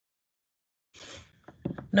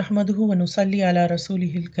नहमदुहु व नुसल्ली अला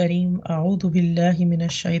रसूलिहिल करीम अऊज़ु बिल्लाहि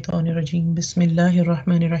मिनश शैतानिर रजीम बिस्मिल्लाहिर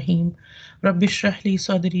रहमानिर रहीम रब्बिश्रह ली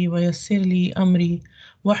सदरी व यस्सिर ली अमरी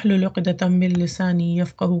वहलुल उक़दतम मिन लिसानी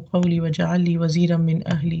यफ़क़हू क़ौली वजअल ली वज़ीरम मिन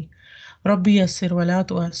अहली रब्बी यस्सिर व ला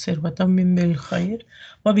तुअस्सिर व तम्मिम बिल खैर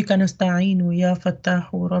व बिका नस्तईनु या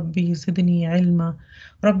फ़त्ताहु रब्बी ज़िदनी इल्मा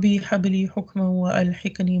रब्बी हब ली हुक्मन व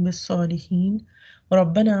अल्हिक़नी बिस्सालिहीन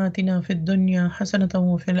रब्बना आतिना फ़िद दुनिया हसनतन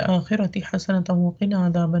व फ़िल आखिरति हसनतन व क़िना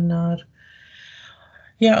अज़ाबन्नार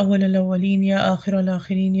या अव्वलल अव्वलीन या आखिरल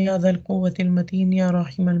आखिरीन या ज़ल क़ुव्वतिल मतीन या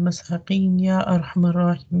राहिमल मसाकीन या अरहमर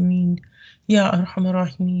राहिमीन या अरहमर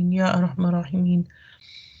राहिमीन या अरहमर राहिमीन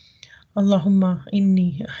अल्लाहुम्मा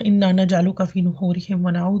इन्ना नजअलुका फ़ी नुहूरिहिम व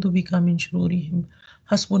नऊज़ु बिका मिन शुरूरिहिम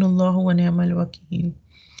हस्बुनल्लाहु व निअमल वकील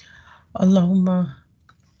अल्लाहुम्मा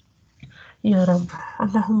या रब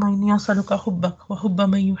अल्लाहुम्मा इन्नी असअलुका हुब्बक व हुब्ब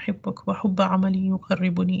मन युहिब्बुक व हुब्ब अमलिन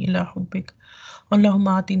युक़र्रिबुनी इला हुब्बिक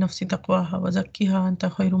अल्लाहुम्मा आति नफ्सी तक़वाहा व ज़क्किहा अंत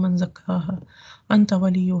खैरु मन ज़क्काहा अंत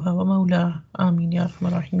वलियुहा व मौलाहा आमीन या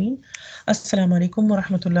अरहमर राहिमीन। अस्सलामु अलैकुम व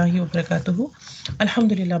रहमतुल्लाहि व बरकातुहू।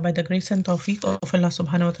 Alhamdulillah, by the grace and tawfiq of Allah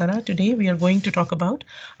subhanahu wa ta'ala, today we are going to talk about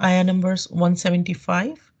ayah numbers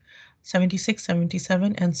 175, 76,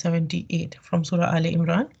 77 and 78 from Surah Al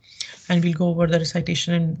Imran, and we'll go over the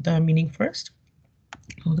recitation and the meaning first.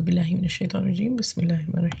 أعوذ بالله من الشيطان الرجيم بسم الله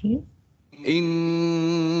الرحمن الرحيم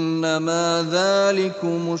إنما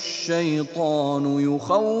ذلكم الشيطان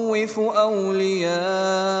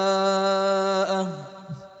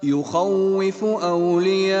يخوف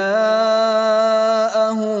أولياءه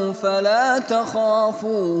فلا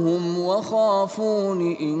تخافوهم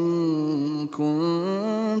وخافون إن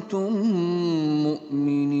كنتم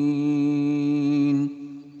مؤمنين.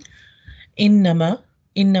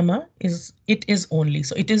 Innama is it is only.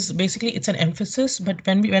 So it is basically it's an emphasis, but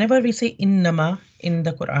whenever we say innama in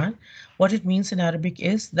the Quran, what it means in Arabic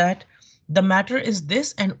is that the matter is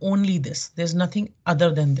this and only this. There's nothing other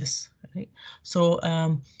than this. Right? So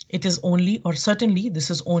it is only, or certainly this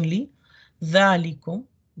is only dhalikum,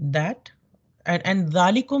 that, and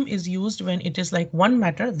dhalikum is used when it is like one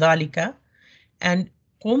matter, dhalika, and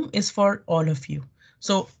kum is for all of you.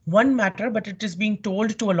 So one matter, but it is being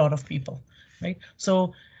told to a lot of people, right?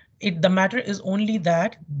 So the matter is only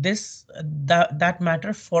that that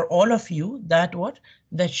matter for all of you, that what?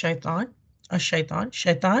 That shaitan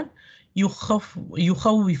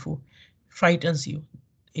yukhawwifu, frightens you.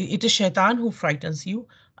 It is shaitan who frightens you,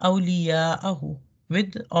 awliya'ahu,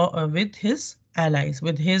 with his allies,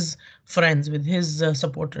 with his friends, with his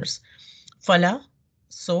supporters. Fala,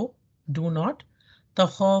 so do not.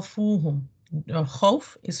 Takhafuhum.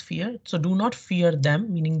 Khawf is fear, so do not fear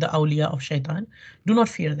them, meaning the awliya of shaitan. Do not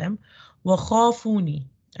fear them. Wa khafuni,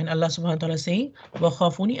 and Allah subhanahu wa ta'ala is saying, wa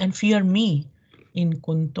khafuni, and fear me, in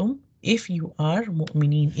kuntum, if you are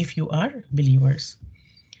mu'mineen, if you are believers.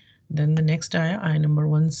 Then the next ayah number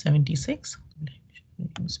 176.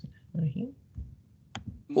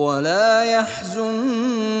 ولا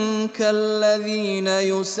يحزنك الذين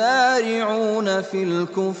يسارعون في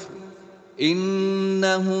الكفر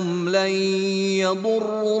إنهم لن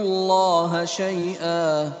يضروا الله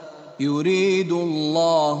شيئا يريد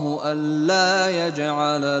الله ألا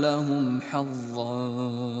يجعل لهم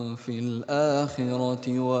حظا في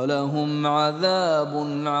الآخرة ولهم عذاب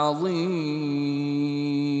عظيم.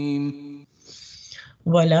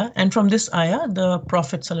 Wala, and from this ayah, the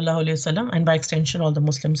Prophet ﷺ, and by extension all the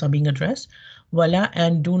Muslims are being addressed. Wala,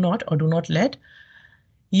 and do not, or do not let,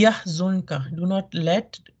 yahzunka, do not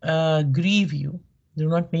let grieve you, do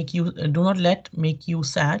not let make you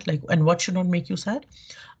sad. Like, and what should not make you sad?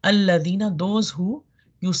 Alladhina, those who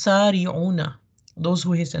yusari'una, those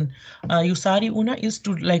who hasten. Yusari'una is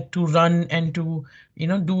to run and to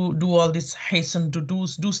do all this, hasten to do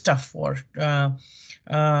stuff for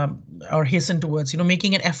or hasten towards,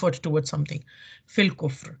 making an effort towards something. Fil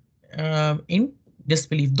kufr, in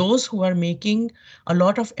disbelief. Those who are making a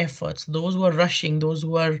lot of efforts, those who are rushing, those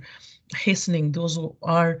who are hastening, those who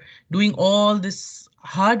are doing all this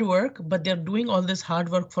hard work, but they're doing all this hard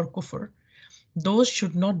work for kufr, those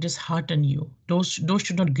should not dishearten you. Those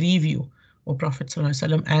should not grieve you, O Prophet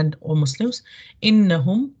ﷺ and O Muslims.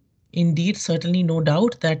 Innahum, indeed, certainly, no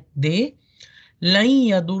doubt, that they lan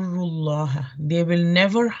yadurrullah, they will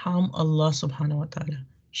never harm Allah subhanahu wa ta'ala,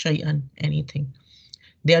 shay'an, anything.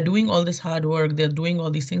 They are doing all this hard work, they're doing all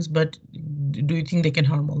these things, but do you think they can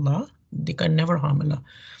harm Allah? They can never harm Allah.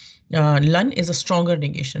 Lan is a stronger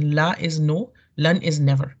negation. La is no, lan is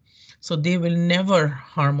never. So they will never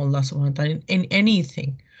harm Allah subhanahu wa ta'ala in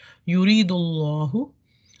anything. Yuridullahu,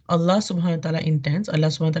 Allah subhanahu wa ta'ala intends, Allah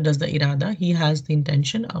subhanahu wa ta'ala does the irada, He has the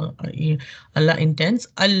intention, Allah intends,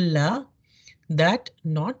 Allah, that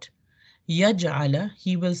not yaj'ala,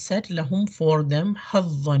 he will set lahum for them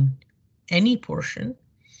hadhan, any portion,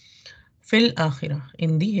 fil akhirah,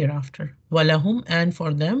 in the hereafter. Walahum, and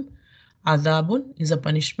for them, adabun is a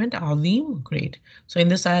punishment, azim, great. So in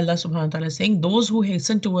this ayah, Allah subhanahu wa ta'ala is saying, those who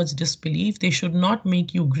hasten towards disbelief, they should not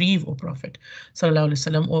make you grieve, O Prophet, sallallahu alaihi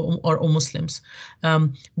wasallam, or O Muslims.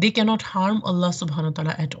 They cannot harm Allah subhanahu wa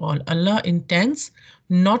ta'ala at all. Allah intends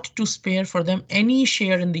not to spare for them any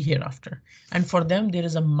share in the hereafter. And for them, there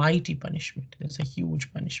is a mighty punishment. There's a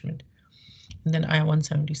huge punishment. And then ayah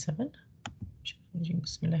 177.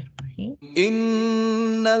 Bismillahirrahmanirrahim.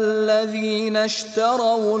 إن الذين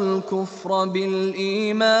اشتروا الكفر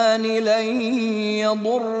بالإيمان لن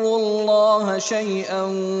يضروا الله شيئا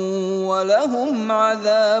ولهم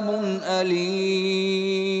عذاب أليم.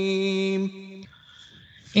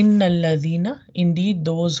 Inna alladhina, indeed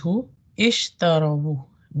those who ishtarawu,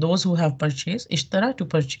 those who have purchased, ishtara, to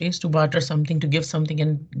purchase, to barter something, to give something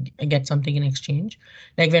and get something in exchange.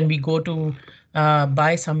 Like when we go to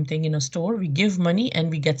buy something in a store, we give money and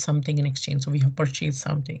we get something in exchange. So we have purchased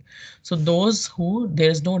something. So those who, there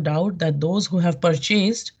is no doubt that those who have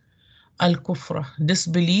purchased al-kufra,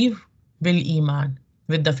 disbelieve, bil iman,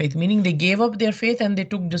 with the faith, meaning they gave up their faith and they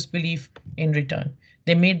took disbelief in return.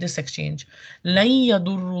 They made this exchange. لَن يَضُرُّ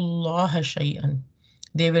اللَّهَ شَيْئًا.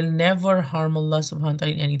 They will never harm Allah subhanahu wa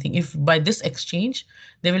ta'ala in anything. If by this exchange,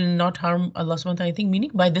 they will not harm Allah subhanahu wa ta'ala anything,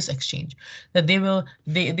 meaning by this exchange, that they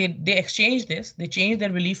exchange this, they change their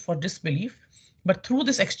belief for disbelief, but through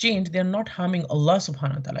this exchange, they're not harming Allah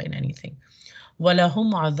subhanahu wa ta'ala in anything.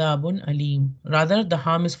 وَلَهُمْ عَذَابٌ أَلِيمٌ. Rather, the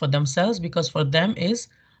harm is for themselves, because for them is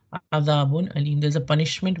adabun alim. There's a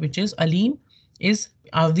punishment which is alim, is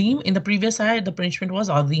azim. In the previous ayah, the punishment was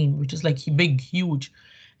azim, which is like big, huge.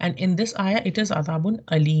 And in this ayah, it is adabun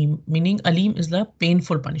alim, meaning alim is the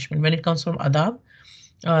painful punishment. When it comes from adab,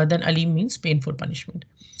 then alim means painful punishment.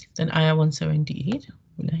 Then ayah 178.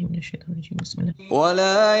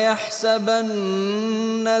 ولا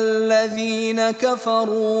يحسبن الذين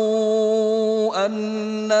كفروا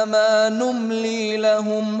أنما نملي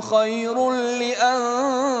لهم خير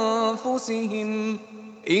لأنفسهم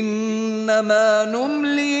إنما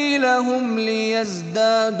نملي لهم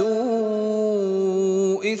ليزدادوا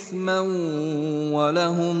إثما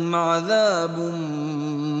ولهم عذاب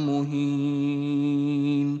مهين.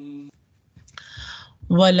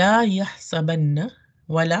 ولا يحسبن,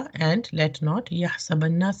 wala, and let not,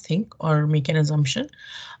 yahsabanna, think or make an assumption,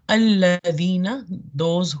 alladhina,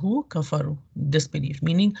 those who kafaru, disbelieve,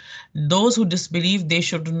 meaning those who disbelieve, they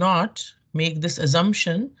should not make this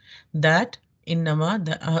assumption that annama,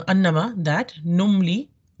 that numli,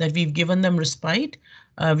 that we've given them respite,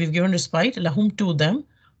 we've given respite, lahum, to them,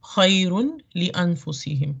 khayrun li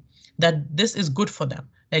anfusihim, that this is good for them.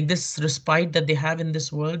 Like this respite that they have in this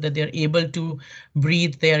world, that they're able to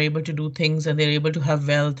breathe, they are able to do things, and they're able to have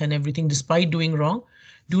wealth and everything despite doing wrong.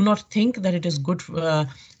 Do not think that it is good.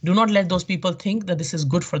 Do not let those people think that this is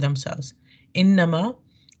good for themselves. Innama,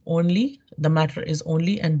 only, the matter is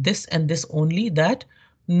only, and this only, that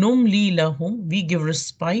numli lahum, we give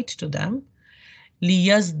respite to them,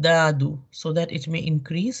 liyazdadu, so that it may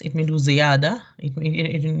increase, it may do ziyada, it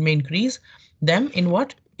may increase them in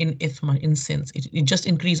what? In ithma, in sins. It just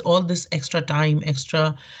increase all this extra time,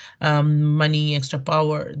 extra money, extra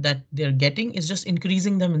power that they're getting is just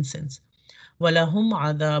increasing them in sins. Walahum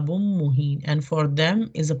adabum muhin, and for them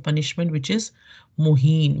is a punishment which is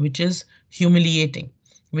muhin, which is humiliating,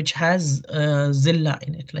 which has zilla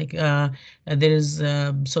in it. Like there is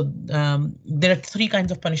there are three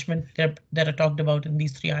kinds of punishment that are talked about in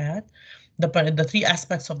these three ayat. The three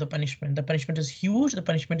aspects of the punishment. The punishment is huge, the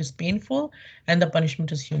punishment is painful, and the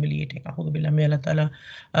punishment is humiliating. May Allah Ta'ala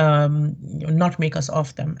not make us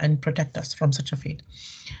of them and protect us from such a fate.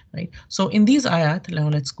 Right. So in these ayat, now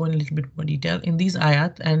let's go in a little bit more detail. In these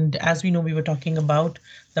ayat, and as we know, we were talking about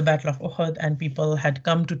the Battle of Uhud, and people had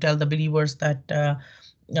come to tell the believers that the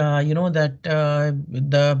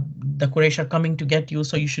Quraysh are coming to get you,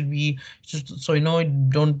 so you should be, so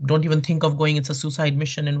don't even think of going. It's a suicide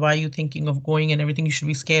mission, and why are you thinking of going and everything? You should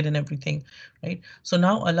be scared and everything, right? So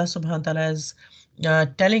now Allah Subhanahu wa Taala is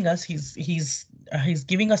telling us, he's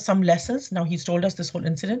giving us some lessons. Now he's told us this whole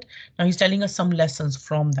incident. Now he's telling us some lessons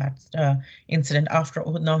from that incident after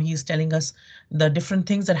Uhud. Now he's telling us the different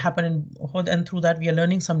things that happen in Uhud, and through that we are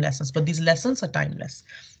learning some lessons. But these lessons are timeless.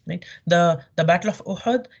 Right? The Battle of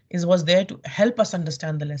Uhud was there to help us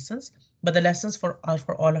understand the lessons, but the lessons are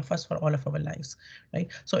for all of us, for all of our lives. Right?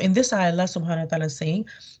 So in this ayah, Allah Subhanahu wa Taala is saying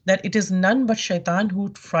that it is none but shaitan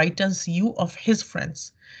who frightens you of his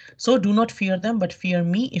friends. So do not fear them, but fear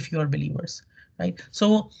me if you are believers. Right?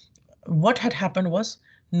 So what had happened was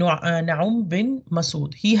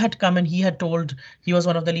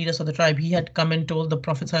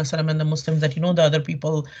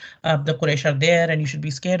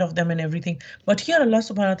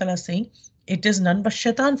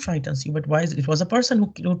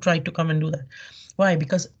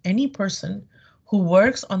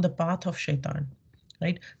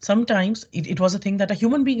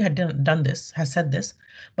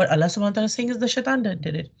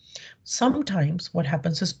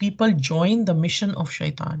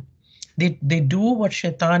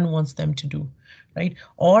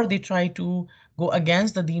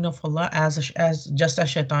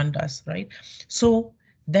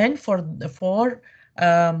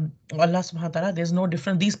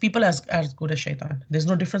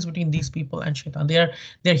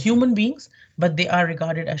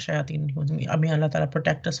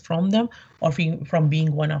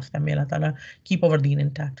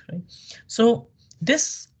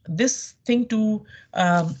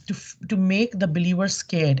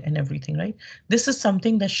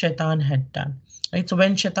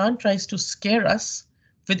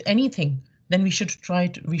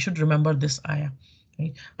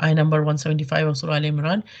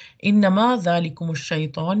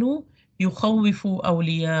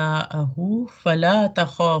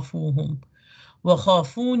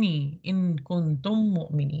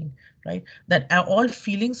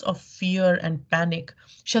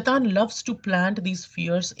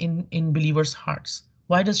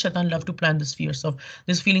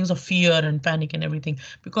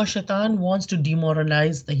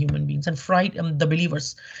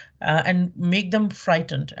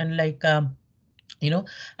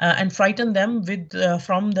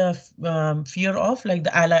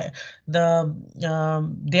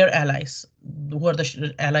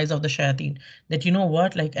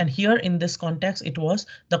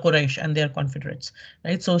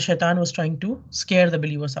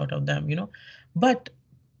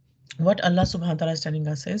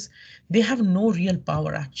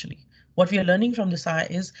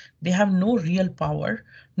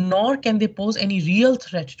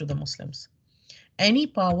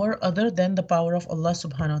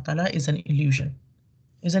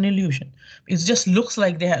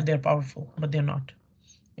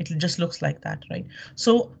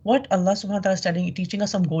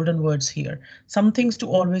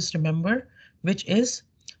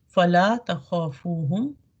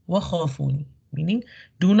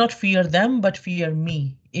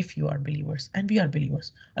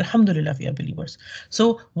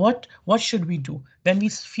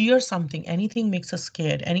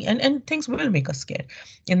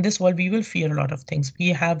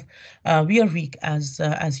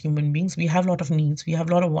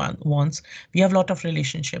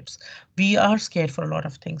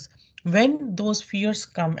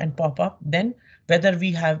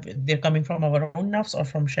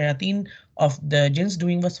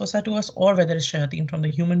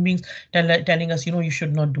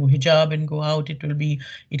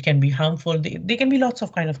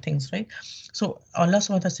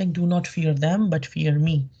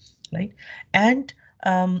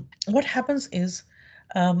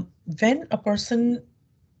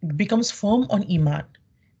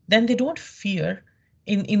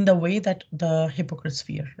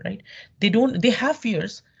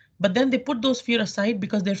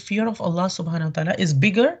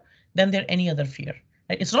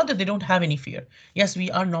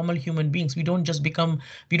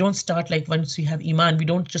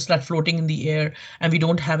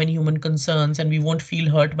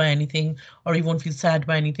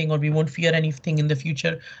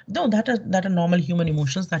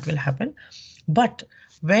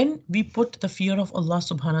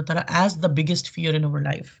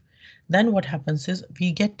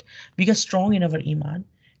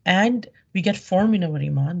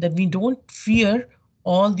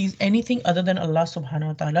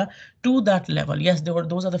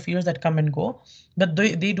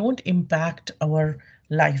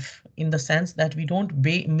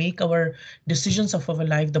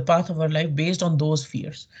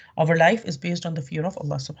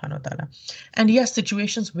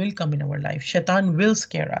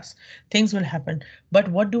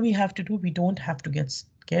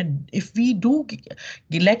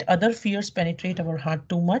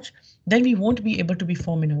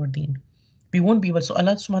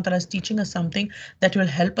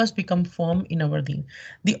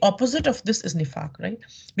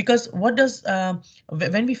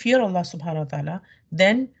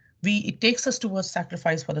it takes us towards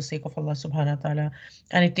sacrifice for the sake of Allah subhanahu wa ta'ala,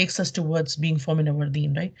 and it takes us towards being firm in our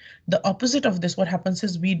deen, right? The opposite of this, what happens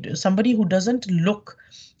is somebody who doesn't look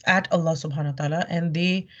at Allah subhanahu wa ta'ala, and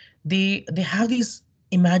they have these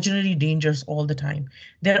imaginary dangers all the time.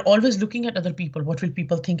 They're always looking at other people. What will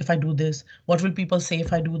people think if I do this? What will people say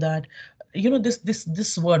if I do that?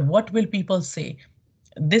 This word, what will people say?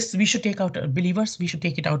 This we should take out, believers, we should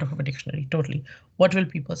take it out of our dictionary totally. What will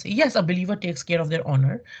people say? Yes, a believer takes care of their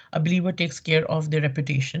honor, a believer takes care of their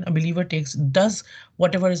reputation, a believer does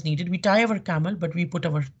whatever is needed. We tie our camel, but we put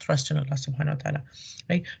our trust in Allah subhanahu wa ta'ala,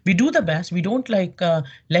 right? We do the best. We don't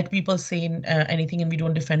let people say anything, and we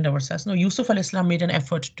don't defend ourselves. No, Yusuf al-Islam made an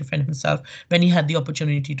effort to defend himself when he had the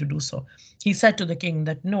opportunity to do so. He said to the king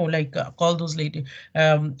that no, call those ladies,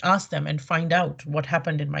 ask them and find out what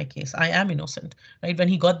happened in my case. I am innocent, right? When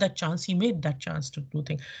he got that chance, he made that chance to do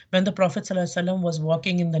things. When the Prophet ﷺ was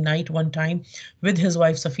walking in the night one time with his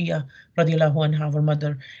wife Safiya, radiallahu anha, our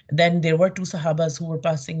mother, then there were two Sahabas who were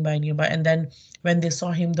passing by nearby. And then when they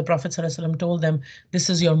saw him, the Prophet ﷺ told them, "This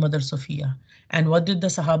is your mother Safiya." And what did the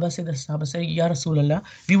Sahaba say? The Sahaba said, "Ya Rasulullah,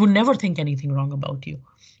 we would never think anything wrong about you."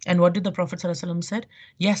 And what did the Prophet ﷺ said?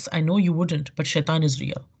 "Yes, I know you wouldn't, but shaitan is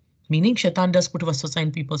real." Meaning shaitan does put waswasa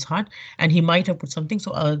in people's heart, and he might have put something.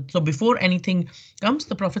 So before anything comes,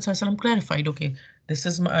 the Prophet ﷺ clarified, okay, this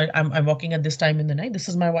is I'm walking at this time in the night. This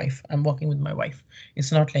is my wife. I'm walking with my wife. It's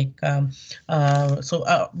not like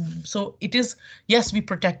so it is. Yes, we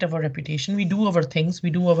protect our reputation. We do our things. We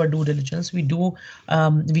do our due diligence. We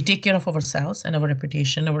take care of ourselves and our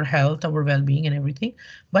reputation, our health, our well-being, and everything.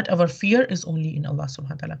 But our fear is only in Allah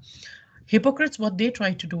subhanahu wa ta'ala. Hypocrites, what they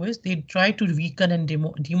try to do is they try to weaken and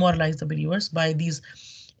demoralize the believers by these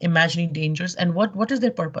imagining dangers. And what is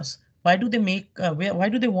their purpose? Why do they why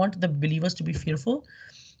do they want the believers to be fearful?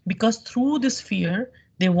 Because through this fear,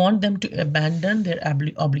 they want them to abandon their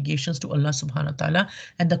obligations to Allah subhanahu wa ta'ala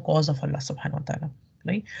and the cause of Allah subhanahu wa ta'ala,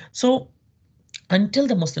 right? So until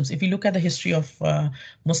the Muslims, if you look at the history of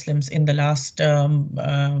Muslims in the last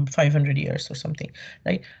 500 years or something,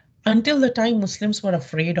 right? Until the time Muslims were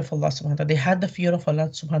afraid of Allah subhanahu wa ta'ala, they had the fear of Allah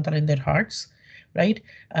subhanahu wa ta'ala in their hearts, right?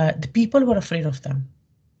 The people were afraid of them.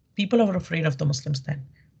 People were afraid of the Muslims then,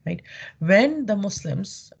 right? When the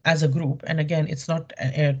Muslims as a group, and again, it's not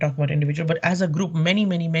talking about individual, but as a group, many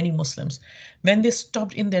Muslims, when they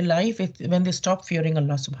stopped in their life, when they stopped fearing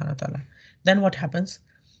Allah subhanahu wa ta'ala, then what happens?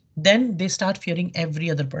 Then they start fearing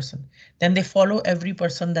every other person. Then they follow every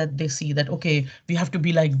person that they see, that okay, we have to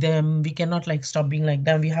be like them, we cannot stop being like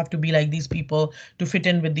them, we have to be like these people to fit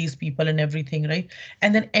in with these people and everything, right?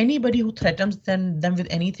 And then anybody who threatens them with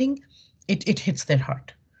anything, it hits their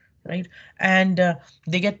heart, right? And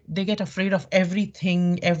they get afraid of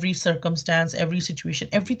everything, every circumstance, every situation.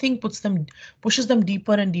 Everything pushes them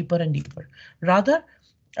deeper and deeper and deeper. Rather,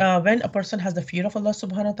 when a person has the fear of Allah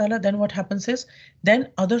subhanahu wa ta'ala, then what happens is, then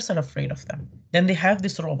others are afraid of them. Then they have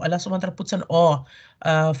this robe. Allah subhanahu wa ta'ala puts an awe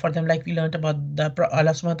for them, like we learned about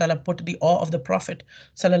Allah subhanahu wa ta'ala put the awe of the Prophet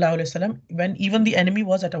sallallahu alaihi wasallam when even the enemy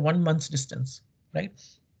was at a 1 month's distance, right?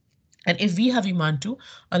 And if we have Iman too,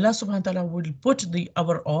 Allah subhanahu wa ta'ala will put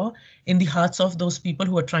our awe in the hearts of those people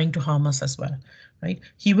who are trying to harm us as well, right?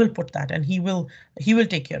 He will put that, and he will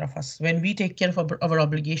take care of us. When we take care of our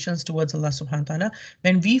obligations towards Allah subhanahu wa ta'ala,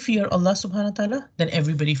 when we fear Allah subhanahu wa ta'ala, then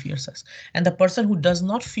everybody fears us. And the person who does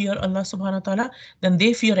not fear Allah subhanahu wa ta'ala, then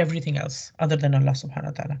they fear everything else other than Allah subhanahu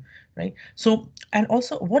wa ta'ala, right? So, and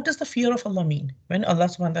also, what does the fear of Allah mean? When Allah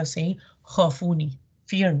subhanahu wa ta'ala is saying, khafuni,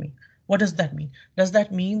 fear me. What does that mean? Does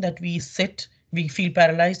that mean that we sit, we feel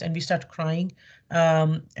paralyzed, and we start crying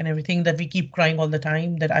and everything, that we keep crying all the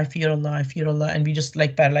time, that I fear Allah, and we just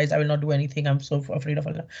paralyzed, I will not do anything, I'm so afraid of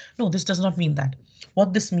Allah? No, this does not mean that.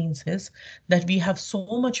 What this means is that we have so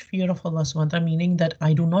much fear of Allah subhanahu wa ta'ala, meaning that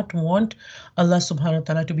I do not want Allah subhanahu wa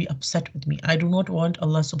ta'ala to be upset with me. I do not want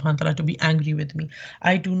Allah subhanahu wa ta'ala to be angry with me.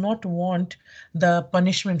 I do not want the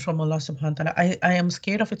punishment from Allah subhanahu wa ta'ala. I am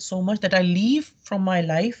scared of it so much that I leave from my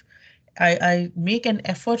life. I make an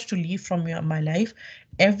effort to leave from my life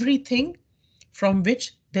everything from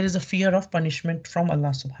which there is a fear of punishment from Allah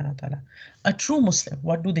subhanahu wa ta'ala. A true Muslim,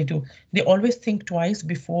 what do? They always think twice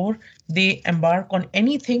before they embark on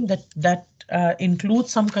anything that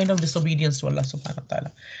includes some kind of disobedience to Allah subhanahu wa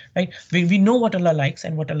ta'ala, right? We know what Allah likes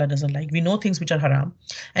and what Allah doesn't like. We know things which are haram,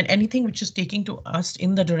 and anything which is taking to us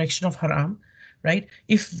in the direction of haram, right?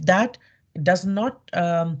 If that does not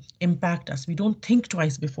impact us, we don't think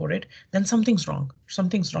twice before it, then something's wrong.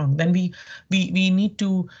 Then we need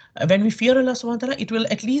to, when we fear Allah subhanahu wa ta'ala, it will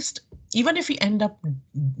at least even if we end up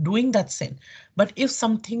doing that sin, but if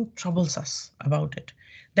something troubles us about it,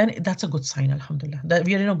 then that's a good sign, alhamdulillah, that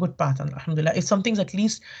we are in a good path, alhamdulillah. If something's at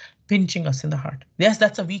least pinching us in the heart, yes,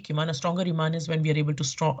 that's a weak iman. A stronger iman is when we are able to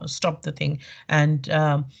stop the thing and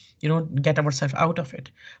get ourselves out of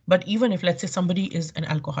it. But even if, let's say, somebody is an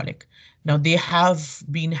alcoholic, now they have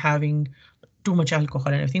been having too much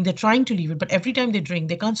alcohol and everything. They're trying to leave it, but every time they drink,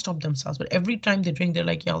 they can't stop themselves. But every time they drink, they're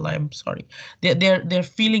like, "Ya Allah, I'm sorry." They're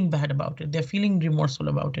feeling bad about it. They're feeling remorseful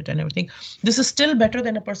about it and everything. This is still better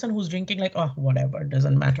than a person who's drinking like, "Oh, whatever,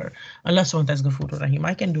 doesn't matter. Allah subhanahu wa ta'ala is Ghafur Rahim.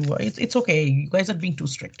 I can do it's okay. You guys are being too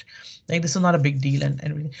strict. Like this is not a big deal and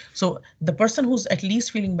everything." So the person who's at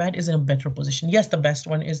least feeling bad is in a better position. Yes, the best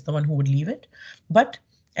one is the one who would leave it, but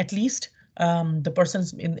at least the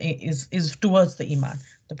person's is towards the iman.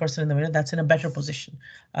 The person in the middle, that's in a better position.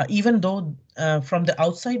 Even though from the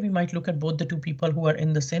outside we might look at both the two people who are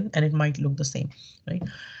in the sin and it might look the same, right?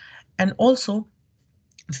 And also,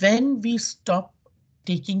 when we stop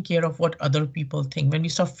taking care of what other people think, when we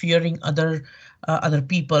stop fearing other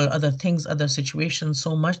people, other things, other situations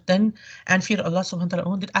so much, then and fear Allah subhanahu wa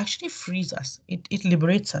ta'ala, it actually frees us. It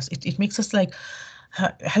liberates us. It makes us like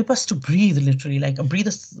help us to breathe, literally, like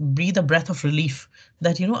breathe a breath of relief.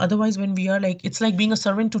 That otherwise when we are like, it's like being a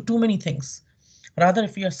servant to too many things. Rather,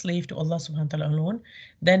 if we are slave to Allah subhanahu wa ta'ala alone,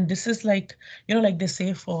 then this is like, like they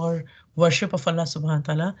say for worship of Allah subhanahu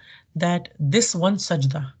wa ta'ala, that this one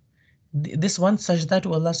sajda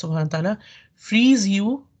to Allah subhanahu wa ta'ala frees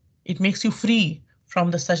you, it makes you free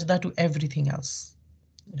from the sajda to everything else,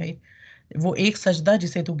 right? वो एक सजदा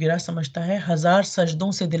जिसे तू गिरा समझता है, हजार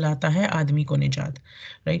सजदों से दिलाता है आदमी को निजात,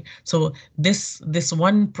 right? So this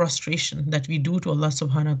one prostration that we do to Allah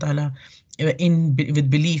subhanahu wa ta'ala with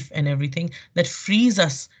belief and everything, that frees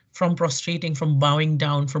us from prostrating, from bowing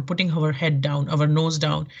down, from putting our head down, our nose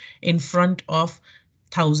down in front of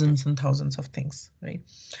thousands and thousands of things, right?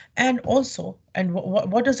 And also, and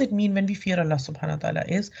what does it mean when we fear Allah subhanahu wa ta'ala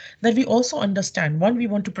is that we also understand, one, we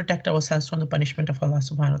want to protect ourselves from the punishment of Allah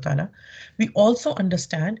subhanahu wa ta'ala. We also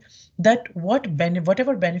understand that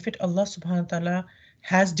whatever benefit Allah subhanahu wa ta'ala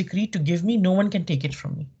has decreed to give me, no one can take it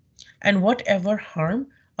from me. And whatever harm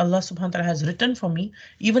Allah subhanahu wa ta'ala has written for me,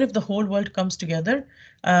 even if the whole world comes together,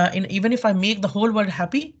 even if I make the whole world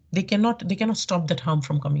happy, they cannot stop that harm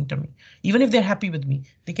from coming to me. Even if they're happy with me,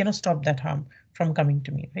 they cannot stop that harm from coming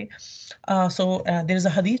to me, right? So there is a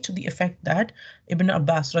hadith to the effect that Ibn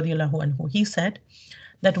Abbas radiallahu anhu, he said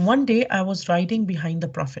that one day I was riding behind the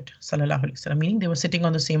Prophet sallallahu alaihi wasallam, meaning they were sitting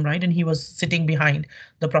on the same ride and he was sitting behind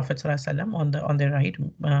the Prophet sallallahu alaihi wasallam on their ride,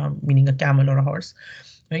 meaning a camel or a horse,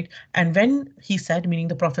 right? And when he said, meaning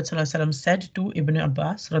the Prophet sallallahu alaihi wasallam said to Ibn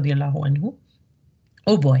Abbas radiallahu anhu,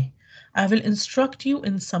 "Oh boy, I will instruct you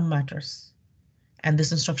in some matters." And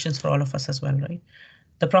this instruction is for all of us as well, right?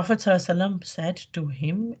 The Prophet ﷺ said to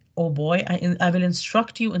him, "Oh boy, I will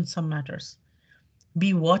instruct you in some matters.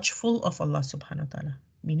 Be watchful of Allah subhanahu wa ta'ala,"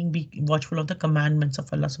 meaning be watchful of the commandments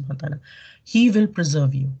of Allah subhanahu wa ta'ala. He will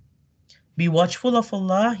preserve you. Be watchful of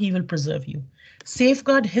Allah, He will preserve you.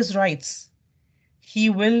 Safeguard His rights. He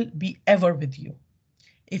will be ever with you.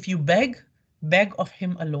 If you beg, beg of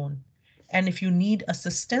Him alone. And if you need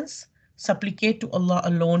assistance, supplicate to Allah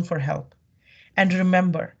alone for help. And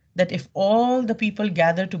remember that if all the people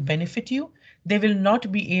gather to benefit you, they will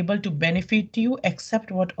not be able to benefit you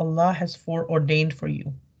except what Allah has foreordained for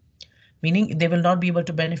you. Meaning they will not be able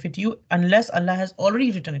to benefit you unless Allah has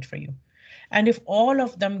already written it for you. And if all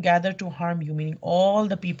of them gather to harm you, meaning all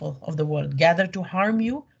the people of the world gather to harm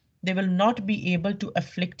you, they will not be able to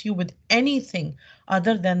afflict you with anything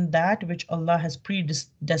other than that which Allah has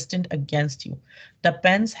predestined against you. The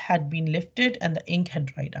pens had been lifted and the ink had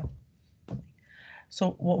dried up.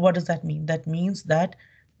 So what does that mean? That means that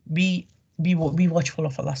we be watchful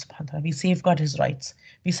of Allah subhanahu wa ta'ala. We safeguard His rights.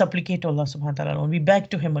 We supplicate to Allah subhanahu wa ta'ala alone. We beg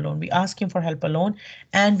to Him alone. We ask Him for help alone.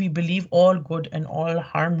 And we believe all good and all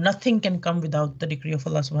harm, nothing can come without the decree of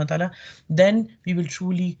Allah subhanahu wa ta'ala. Then we will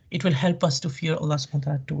truly, it will help us to fear Allah subhanahu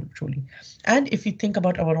wa ta'ala truly. And if we think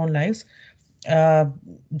about our own lives, uh,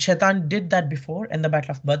 Shaitan did that before in the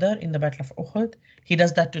Battle of Badr, in the Battle of Uhud. He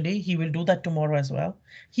does that today. He will do that tomorrow as well.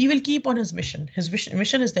 He will keep on his mission. His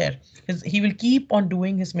mission is there. He will keep on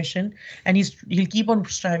doing his mission, and he'll keep on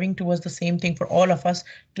striving towards the same thing for all of us,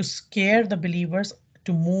 to scare the believers,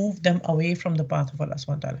 to move them away from the path of Allah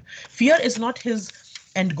subhanahu wa ta'ala. Fear is not his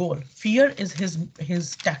end goal. Fear is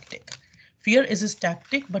his tactic. Fear is his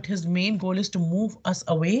tactic, but his main goal is to move us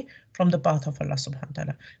away from the path of Allah subhanahu wa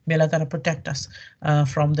ta'ala. May Allah ta'ala protect us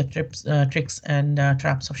from the tricks and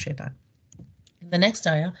traps of shaitan. In the next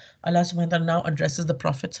ayah, Allah subhanahu wa ta'ala now addresses the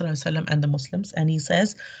Prophet sallallahu alaihi wasallam and the Muslims, and he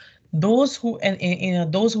says, Those who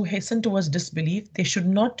hasten towards disbelief, they should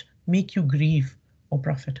not make you grieve, O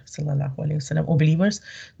Prophet sallallahu alaihi wasallam. O believers,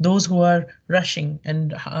 those who are rushing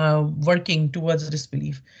and working towards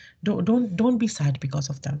disbelief, don't be sad because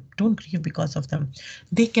of them. Don't grieve because of them.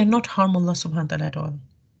 They cannot harm Allah subhanahu wa ta'ala at all.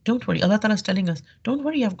 Don't worry. Allah Ta'ala is telling us, don't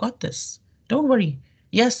worry, I've got this. Don't worry.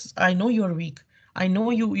 Yes, I know you're weak. I know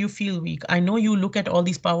you feel weak. I know you look at all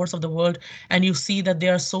these powers of the world and you see that they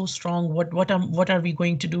are so strong. What are we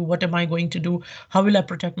going to do? What am I going to do? How will I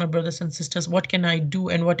protect my brothers and sisters? What can I do?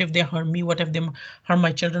 And what if they harm me? What if they harm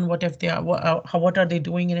my children? What if they are what are they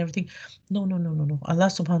doing and everything? No, no, no, no, no. Allah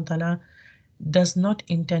subhanahu wa ta'ala does not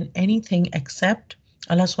intend anything except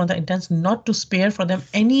Allah subhanahu wa ta'ala intends not to spare for them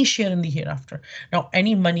any share in the hereafter. Now,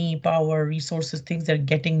 any money, power, resources, things they're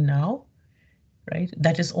getting now, right?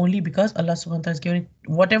 That is only because Allah subhanahu wa ta'ala is giving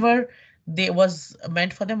whatever they was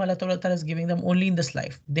meant for them. Allah ta'ala is giving them only in this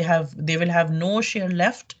life. They will have no share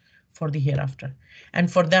left for the hereafter.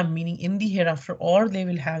 And for them, meaning in the hereafter, all they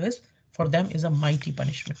will have is for them is a mighty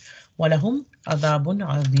punishment. Walahum adabun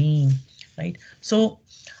azim. Right? So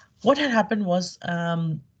what had happened was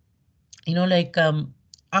like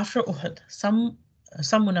after Uhud, some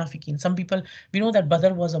munafiqeen, some people, we know that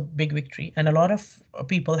Badr was a big victory, and a lot of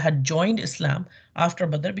people had joined Islam after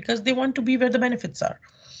Badr because they want to be where the benefits are.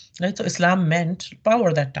 Right, so Islam meant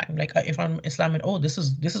power that time. Like if I'm Islam, and oh, this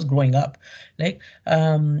is growing up. Like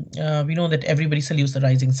we know that everybody salutes the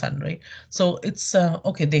rising sun, right? So it's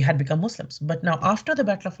okay. They had become Muslims, but now after the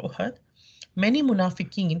Battle of Uhud, many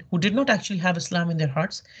munafiqeen who did not actually have Islam in their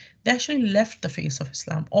hearts, they actually left the face of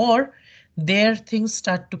Islam, or their things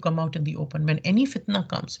start to come out in the open. When any fitna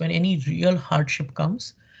comes, when any real hardship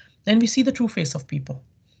comes, then we see the true face of people.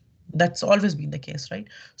 That's always been the case, right?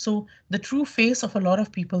 So the true face of a lot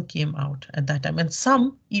of people came out at that time, and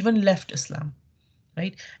some even left Islam,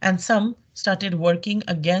 right? And some started working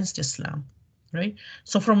against Islam, right?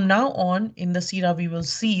 So from now on in the Sirah, we will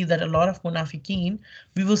see that a lot of munafiqeen,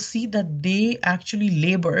 we will see that they actually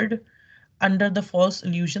labored under the false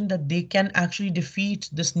illusion that they can actually defeat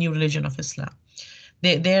this new religion of Islam.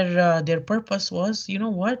 Their purpose was, you know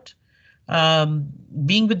what?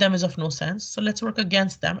 Being with them is of no sense. So let's work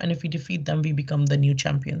against them. And if we defeat them, we become the new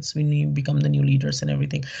champions. We become the new leaders and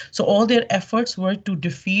everything. So all their efforts were to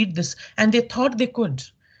defeat this. And they thought they could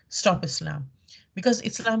stop Islam, because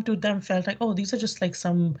Islam to them felt like, oh, these are just like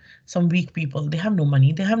some weak people. They have no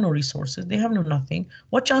money. They have no resources. They have no nothing.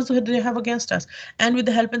 What chance do they have against us? And with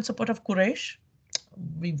the help and support of Quraysh,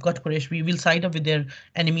 we've got Quraysh, we will side up with their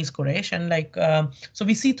enemies Quraysh, and like so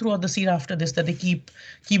we see throughout the seerah after this that they keep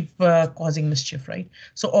causing mischief, right?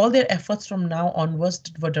 So all their efforts from now onwards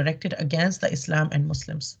were directed against the Islam and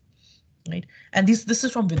Muslims, right? And this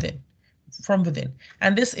is from within,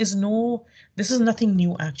 and this is nothing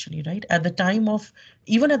new actually, right?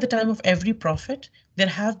 Even at the time of every prophet, there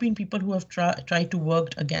have been people who have tried to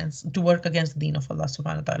work against the deen of Allah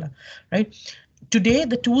subhanahu wa ta'ala, right? Today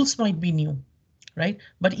the tools might be new, right?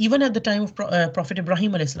 But even at the time of Prophet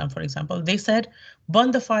Ibrahim alayhis salam, for example, they said,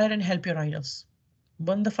 burn the fire and help your idols.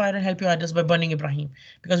 Burn the fire and help your idols by burning Ibrahim,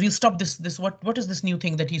 because we'll stop this. What is this new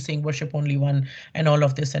thing that he's saying? Worship only one and all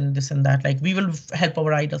of this and that. Like we will help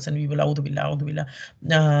our idols and we will a'udhu billah,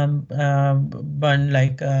 burn,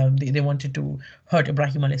 like they wanted to hurt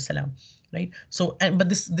Ibrahim alayhis salam, right? So but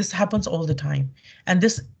this happens all the time, and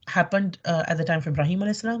this happened at the time of Ibrahim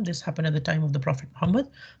alayhis salam. This happened at the time of the Prophet Muhammad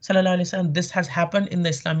sallallahu alaihi wasallam. This has happened in the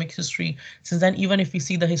Islamic history since then. Even if we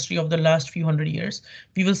see the history of the last few hundred years,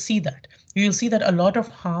 we will see that a lot of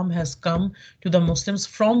harm has come to the Muslims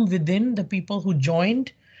from within the people who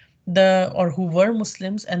joined or who were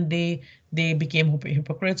Muslims, and they became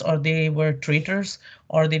hypocrites, or they were traitors,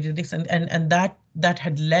 or they did this, and that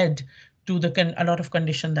had led to a lot of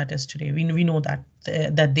condition that is today. We know that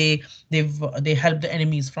they help the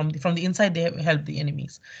enemies from the inside. They help the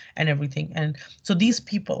enemies and everything. And so these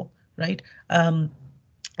people, right?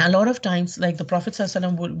 A lot of times, like the Prophet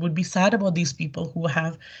ﷺ would be sad about these people who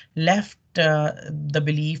have left the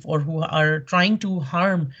belief, or who are trying to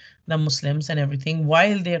harm the Muslims and everything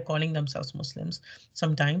while they are calling themselves Muslims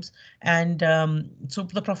sometimes. And so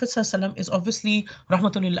the Prophet ﷺ is obviously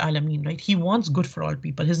Rahmatul lil Alameen, right? He wants good for all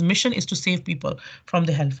people. His mission is to save people from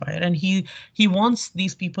the hellfire, and he wants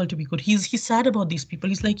these people to be good. He's sad about these people.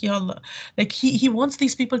 He's like, Ya Allah, like he wants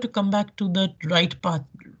these people to come back to the right path,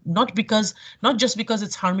 not just because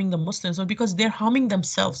it's harming the Muslims, but because they're harming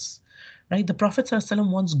themselves. Right? The Prophet ﷺ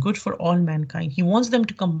wants good for all mankind. He wants them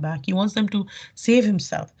to come back. He wants them to save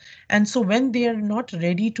himself. And so when they are not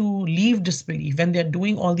ready to leave disbelief, when they're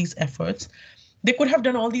doing all these efforts, they could have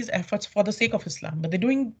done all these efforts for the sake of Islam, but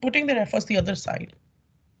they're putting their efforts the other side.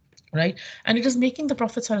 right? And it is making the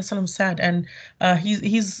Prophet ﷺ sad, and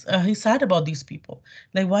he's sad about these people.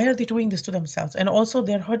 Like, why are they doing this to themselves? And also,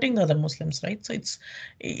 they're hurting the other Muslims, right? So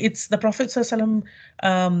it's the Prophet ﷺ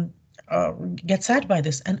um, gets sad by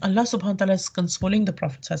this, and Allah Subhanahu wa Taala is consoling the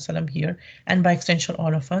Prophet ﷺ here, and by extension,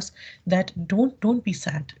 all of us, that don't be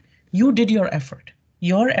sad. You did your effort.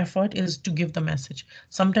 Your effort is to give the message.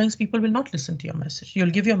 Sometimes people will not listen to your message. You'll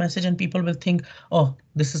give your message and people will think, oh,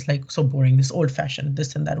 this is like so boring, this old fashioned,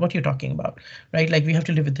 this and that. What you're talking about, right? Like, we have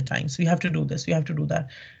to live with the times. We have to do this. We have to do that.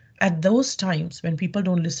 At those times when people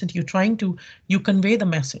don't listen to you, trying to, you convey the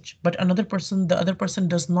message, but the other person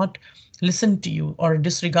does not listen to you or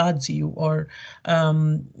disregards you, or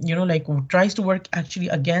like tries to work actually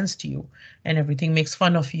against you and everything, makes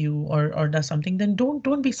fun of you, or does something, then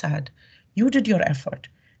don't be sad. You did your effort,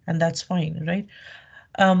 and that's fine, right?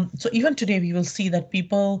 So even today, we will see that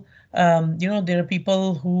people, there are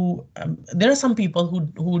people who, there are some people who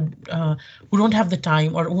don't have the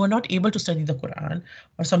time, or who are not able to study the Quran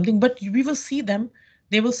or something. But we will see them;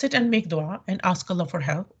 they will sit and make dua and ask Allah for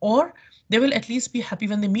help, or they will at least be happy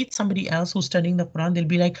when they meet somebody else who's studying the Quran. They'll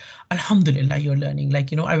be like, "Alhamdulillah, you're learning.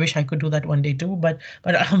 Like, I wish I could do that one day too, but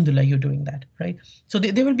Alhamdulillah, you're doing that, right?" So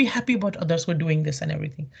they will be happy about others who are doing this and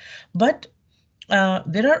everything. But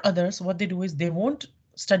there are others, what they do is they won't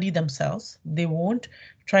study themselves. They won't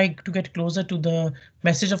try to get closer to the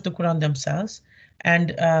message of the Quran themselves.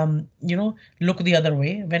 And, look the other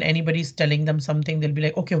way. When anybody's telling them something, they'll be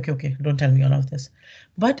like, okay, okay, okay, don't tell me all of this.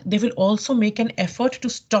 But they will also make an effort to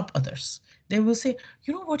stop others. They will say,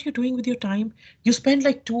 you know what you're doing with your time? You spend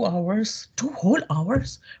like 2 hours, 2 whole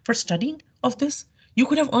hours for studying of this. You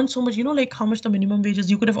could have earned so much, like how much the minimum wage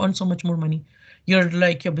is, you could have earned so much more money. Your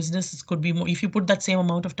business could be more, if you put that same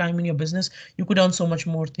amount of time in your business, you could earn so much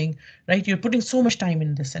more thing, right? You're putting so much time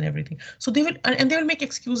in this and everything. So they will, and they will make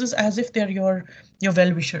excuses as if they're your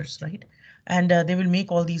well-wishers, right? And they will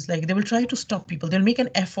make all these, like, they will try to stop people. They'll make an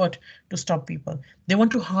effort to stop people. They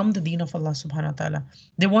want to harm the deen of Allah subhanahu wa ta'ala.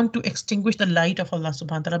 They want to extinguish the light of Allah subhanahu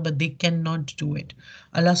wa ta'ala, but they cannot do it.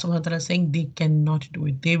 Allah subhanahu wa ta'ala is saying they cannot do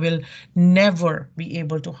it. They will never be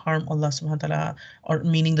able to harm Allah subhanahu wa ta'ala, or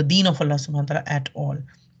meaning the deen of Allah subhanahu wa ta'ala, at all.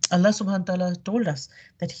 Allah subhanahu wa ta'ala told us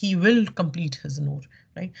that He will complete His nur,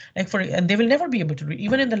 right? And they will never be able to read.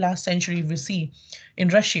 Even in the last century, we see in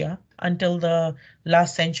Russia, until the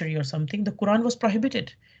last century or something, the Quran was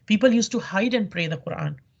prohibited. People used to hide and pray the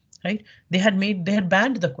Quran, right? They had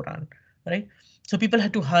banned the Quran, right? So people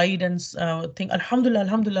had to hide and think, Alhamdulillah,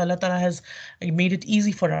 Alhamdulillah, Allah Ta'ala has made it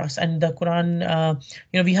easy for us. And the Quran,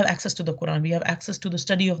 we have access to the Quran. We have access to the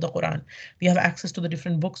study of the Quran. We have access to the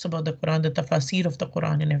different books about the Quran, the tafsir of the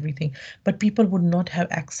Quran and everything. But people would not have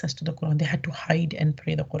access to the Quran. They had to hide and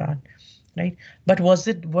pray the Quran, right? But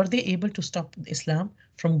were they able to stop Islam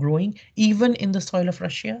from growing even in the soil of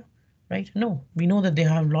Russia? Right? No, we know that they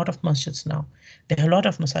have a lot of masjids now. They have a lot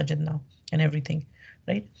of masajid now and everything,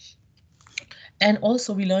 right? And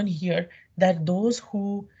also we learn here that those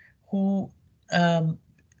who um,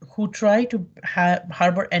 who try to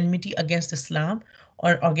harbor enmity against Islam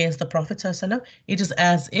or against the Prophet ﷺ, it is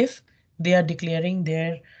as if they are declaring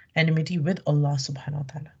their enmity with Allah subhanahu wa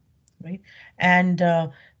ta'ala, right?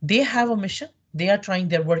 And they have a mission.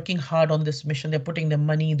 They're working hard on this mission. They're putting their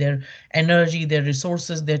money, their energy, their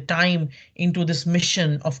resources, their time into this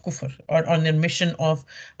mission of kufr, or on their mission of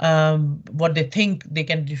what they think they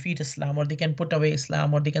can defeat Islam, or they can put away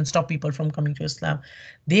Islam, or they can stop people from coming to Islam.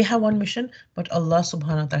 They have one mission, but Allah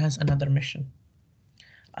subhanahu wa ta'ala has another mission.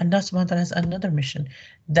 Allah subhanahu wa ta'ala has another mission,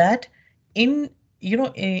 that in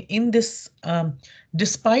in this,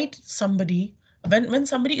 despite somebody, when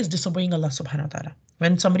somebody is disobeying Allah subhanahu wa ta'ala,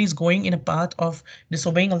 when somebody is going in a path of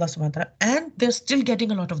disobeying Allah subhanahu wa ta'ala, and they're still getting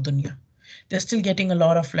a lot of dunya, they're still getting a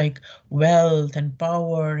lot of like wealth and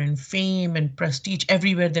power and fame and prestige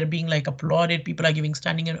everywhere. They're being like applauded. People are giving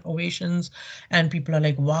standing ovations, and people are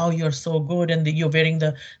like, wow, you're so good. And they're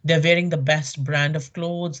wearing the best brand of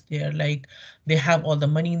clothes. They're like, they have all the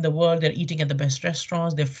money in the world. They're eating at the best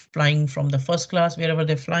restaurants. They're flying from the first class wherever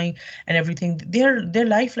they're flying and everything. Their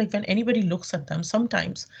life, like when anybody looks at them,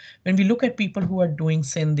 sometimes when we look at people who are doing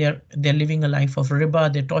sin, they're living a life of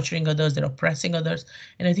riba, they're torturing others, they're oppressing others.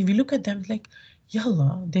 And I think we look at them like,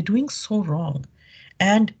 yallah, they're doing so wrong.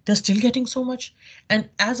 And they're still getting so much. And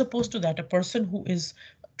as opposed to that, a person who is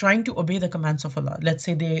trying to obey the commands of Allah, let's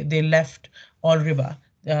say they left all riba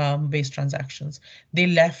based transactions. They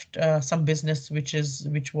left some business which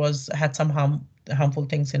was had some harm harmful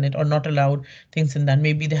things in it, or not allowed things in that.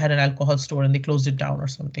 Maybe they had an alcohol store and they closed it down or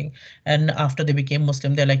something. And after they became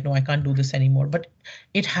Muslim, they're like, no, I can't do this anymore. But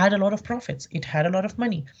it had a lot of profits. It had a lot of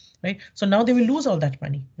money, right? So now they will lose all that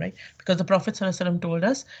money, right? Because the Prophet ﷺ told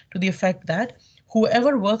us to the effect that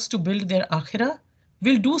whoever works to build their akhirah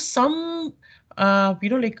will do some,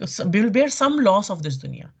 will bear some loss of this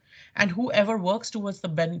dunya. And whoever works towards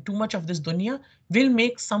too much of this dunya will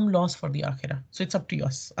make some loss for the akhirah. So it's up to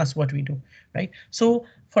us what we do, right? So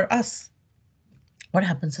for us, what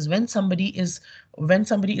happens is when somebody is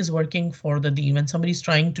working for the deen, when somebody is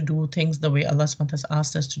trying to do things the way Allah SWT has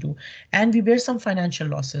asked us to do, and we bear some financial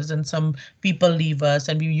losses, and some people leave us,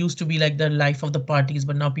 and we used to be like the life of the parties,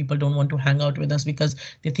 but now people don't want to hang out with us because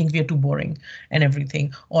they think we are too boring and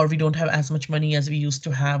everything, or we don't have as much money as we used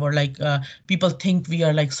to have, or like people think we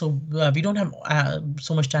are like so we don't have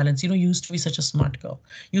so much talents. You used to be such a smart girl,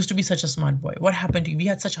 used to be such a smart boy. What happened to you? We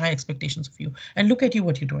had such high expectations of you, and look at you,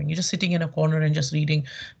 what you're doing. You're just sitting in a corner and just reading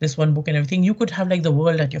this one book and everything. You could have like the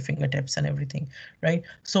world at your fingertips and everything, right?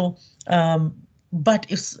 So but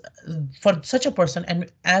if for such a person,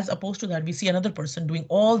 and as opposed to that, we see another person doing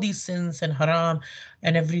all these sins and haram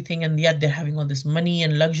and everything, and yet they're having all this money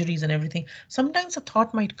and luxuries and everything. Sometimes a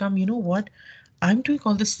thought might come, you know what, I'm doing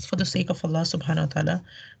all this for the sake of Allah subhanahu wa ta'ala,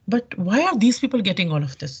 but why are these people getting all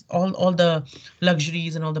of this, all the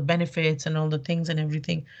luxuries and all the benefits and all the things and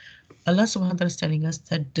everything? Allah subhanahu wa ta'ala is telling us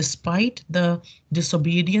that despite the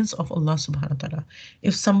disobedience of Allah subhanahu wa ta'ala,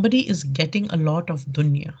 if somebody is getting a lot of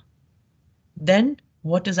dunya, then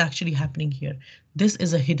what is actually happening here? This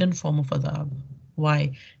is a hidden form of adab.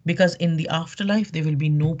 Why? Because in the afterlife, there will be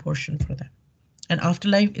no portion for them. And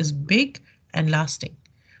afterlife is big and lasting.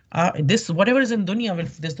 This whatever is in dunya,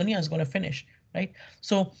 this dunya is going to finish, right?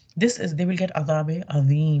 So they will get adab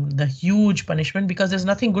azim, the huge punishment, because there's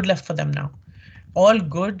nothing good left for them now. All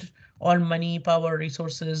good, all money, power,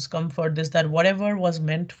 resources, comfort, this, that, whatever was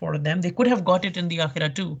meant for them, they could have got it in the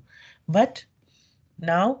akhirah too. But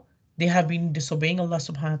now they have been disobeying Allah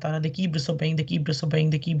subhanahu wa ta'ala. They keep disobeying, they keep disobeying,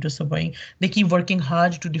 they keep disobeying. They keep working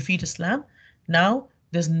hard to defeat Islam. Now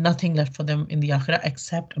there's nothing left for them in the akhirah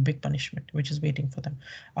except a big punishment, which is waiting for them.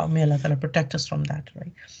 May Allah ta'ala protect us from that,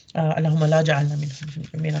 right? Allahumma la ja'alna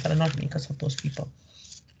minhum. May Allah ta'ala not make us of those people.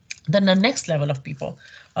 Then the next level of people.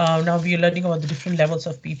 Now we are learning about the different levels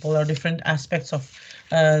of people, or different aspects of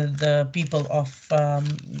the people of,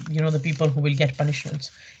 the people who will get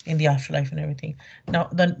punishments in the afterlife and everything. Now,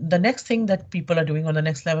 the next thing that people are doing, on the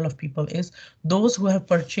next level of people, is those who have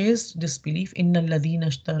purchased disbelief. Innal ladhina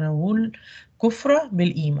ishtarawul kufra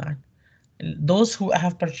bil iman. Those who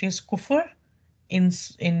have purchased kufr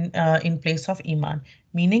in place of iman,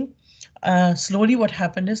 meaning slowly what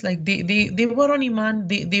happened is, like, they were on iman,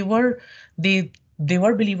 they were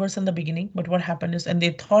believers in the beginning, but what happened is, and they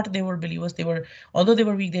thought they were believers, although they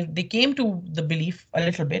were weak, they came to the belief a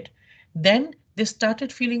little bit. Then they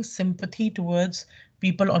started feeling sympathy towards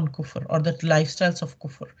people on kufr, or the lifestyles of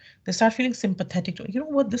kufr. They start feeling sympathetic to,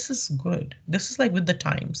 what, this is good, this is like with the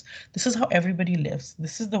times, this is how everybody lives,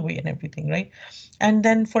 this is the way and everything, right? And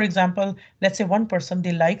then, for example, let's say one person,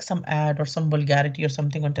 they like some ad or some vulgarity or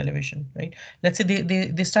something on television, right? Let's say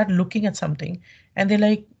they start looking at something, and they're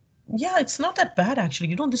like, yeah, it's not that bad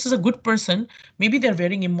actually. This is a good person. Maybe they're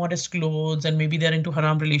wearing immodest clothes, and maybe they're into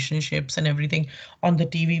haram relationships and everything. On the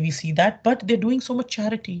TV, we see that, but they're doing so much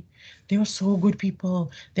charity. They are so good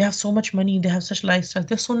people. They have so much money. They have such lifestyle.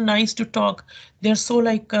 They're so nice to talk. They're so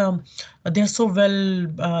like, they're so well,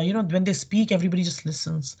 when they speak, everybody just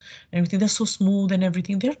listens and everything. They're so smooth and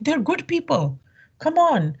everything. They're good people. Come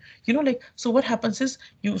on. So what happens is,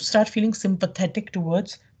 you start feeling sympathetic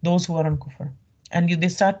towards those who are on kufr. And they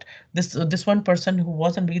start, this one person who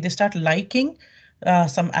wasn't really, they start liking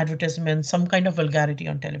some advertisements, some kind of vulgarity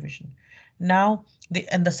on television. Now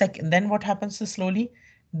then what happens is, slowly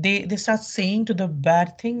they start saying to the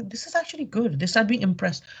bad thing, this is actually good. They start being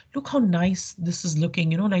impressed. Look how nice this is looking,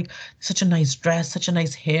 like such a nice dress, such a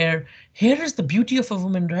nice hair. Hair is the beauty of a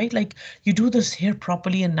woman, right? Like, you do this hair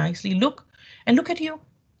properly and nicely. Look at you,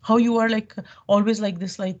 how you are, like, always like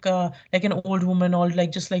this, like an old woman, all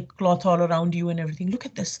like, just like cloth all around you and everything. Look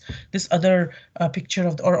at this other picture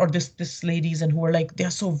of, or this ladies, and who are like, they are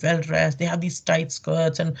so well dressed, they have these tight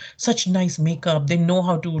skirts and such nice makeup, they know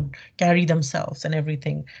how to carry themselves and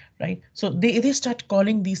everything, right? So they start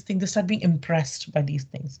calling these things, they start being impressed by these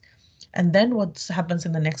things. And then what happens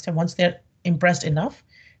in the next time, once they're impressed enough,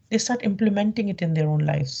 they start implementing it in their own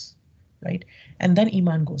lives, right? And then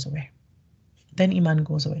iman goes away. Then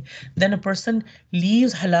a person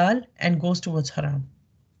leaves halal and goes towards haram,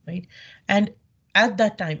 right? And At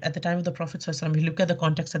that time, at the time of the Prophet ﷺ, we look at the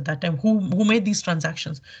context at that time, who made these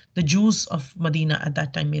transactions? The Jews of Medina at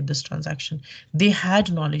that time made this transaction. They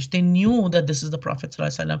had knowledge. They knew that this is the Prophet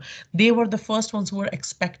ﷺ. They were the first ones who were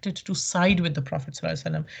expected to side with the Prophet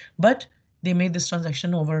ﷺ. But they made this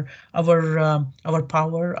transaction over our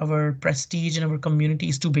power, our prestige, and our community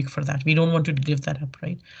is too big for that. We don't want to give that up,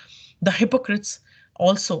 right? The hypocrites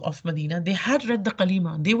also of Medina, they had read the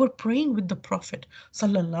Kalima. They were praying with the Prophet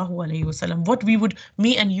Sallallahu Alaihi Wasallam. What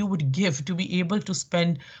me and you would give to be able to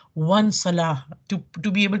spend one salah, to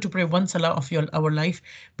be able to pray one salah of our life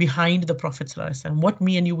behind the Prophet Sallallahu Alaihi Wasallam. What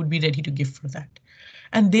me and you would be ready to give for that.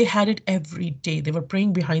 And they had it every day. They were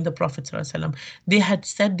praying behind the Prophet Sallallahu Alaihi Wasallam. They had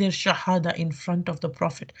said their shahada in front of the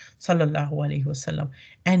Prophet Sallallahu Alaihi Wasallam.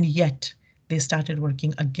 And yet, they started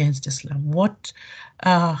working against Islam.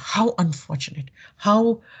 How unfortunate,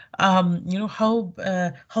 how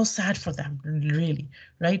sad for them, really,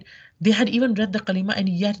 right? They had even read the kalima and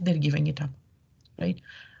yet they're giving it up, right?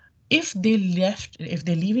 If they're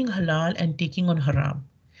leaving halal and taking on haram,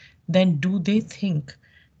 then do they think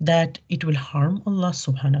that it will harm Allah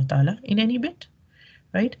subhanahu wa ta'ala in any bit?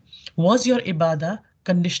 Right? Was your ibadah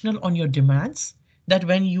conditional on your demands? That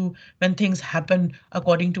when things happen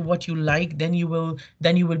according to what you like, then you will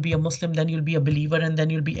be a Muslim, then you'll be a believer, and then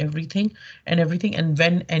you'll be everything. And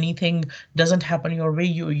when anything doesn't happen your way,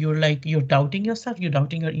 you're doubting yourself, you're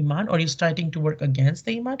doubting your iman, or you're starting to work against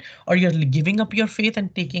the iman, or you're giving up your faith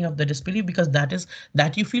and taking up the disbelief because that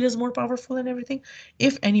you feel is more powerful than everything.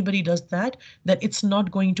 If anybody does that, then it's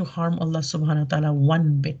not going to harm Allah subhanahu wa ta'ala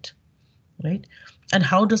one bit, right? And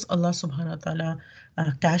how does Allah subhanahu wa ta'ala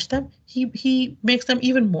catch them? He makes them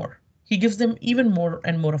even more. He gives them even more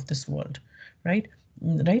and more of this world, right?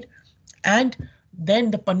 Right? And then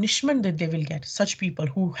the punishment that they will get, such people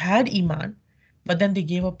who had iman, but then they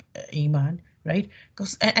gave up iman, right?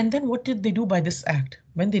 And then what did they do by this act?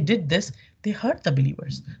 When they did this, they hurt the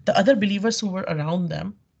believers, the other believers who were around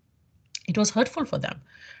them. It was hurtful for them,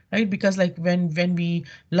 right? Because like when we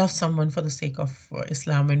love someone for the sake of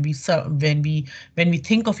Islam, when we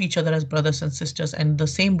think of each other as brothers and sisters, and the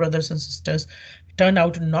same brothers and sisters turn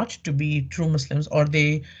out not to be true Muslims, or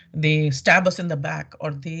they stab us in the back,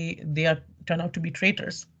 or they are turn out to be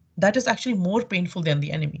traitors, that is actually more painful than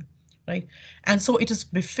the enemy, right? And so it is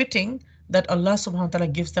befitting that Allah subhanahu wa ta'ala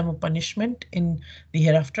gives them a punishment in the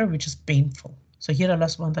hereafter, which is painful. So here Allah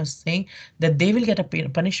subhanahu wa ta'ala is saying that they will get a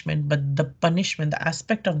punishment, but the punishment, the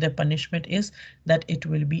aspect of their punishment is that it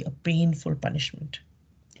will be a painful punishment.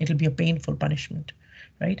 It will be a painful punishment,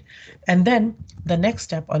 right? And then the next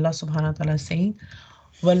step, Allah subhanahu wa ta'ala is saying,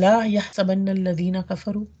 وَلَا يَحْسَبَنَّ الَّذِينَ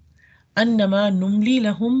كَفَرُوا أَنَّمَا نُمْلِي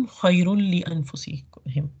لَهُمْ خَيْرٌ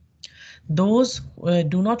لِأَنفُسِهِمْ.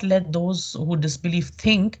 Do not let those who disbelieve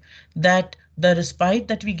think that the respite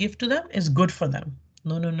that we give to them is good for them.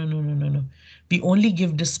 No, no, no, no, no, no, no. We only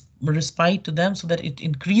give this respite to them so that it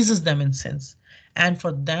increases them in sins. And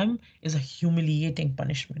for them is a humiliating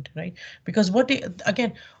punishment, right? Because what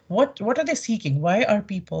are they seeking? Why are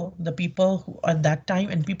the people who at that time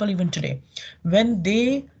and people even today, when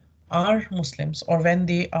they are Muslims or when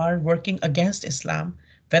they are working against Islam,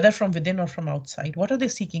 whether from within or from outside, what are they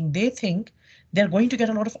seeking? They think they're going to get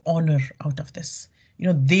a lot of honor out of this.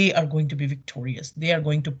 They are going to be victorious. They are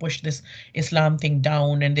going to push this Islam thing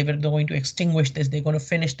down, and they're going to extinguish this. They're going to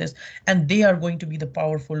finish this, and they are going to be the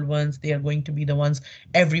powerful ones. They are going to be the ones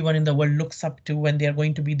everyone in the world looks up to, and they are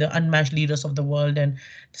going to be the unmatched leaders of the world. And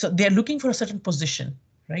so they're looking for a certain position,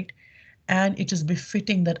 right? And it is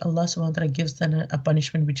befitting that Allah subhanahu wa ta'ala gives them a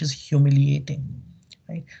punishment which is humiliating.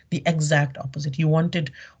 Right? The exact opposite. You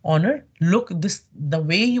wanted honor. Look, the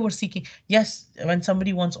way you were seeking. Yes, when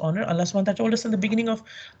somebody wants honor, Allah subhanahu wa ta'ala told us in the beginning of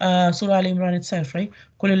Surah Al Imran itself, right?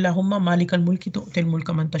 قُلِ اللَّهُمَّ مَالِكَ الْمُلْكِ تُؤْتِي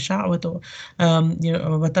الْمُلْكَ مَنْ تَشَاءُ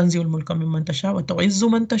وَتَنْزِعُ الْمُلْكَ مِمَّنْ تَشَاءُ وَتُعِزُّ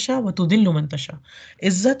مَنْ تَشَاءُ وَتُذِلُّ مَنْ تَشَاءُ.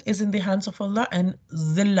 Izzat is in the hands of Allah, and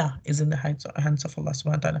Zillah is in the hands of Allah subhanahu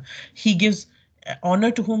wa ta'ala. He gives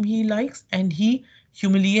honor to whom he likes, and he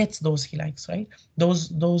humiliates those he likes, right?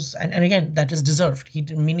 Those and again, that is deserved.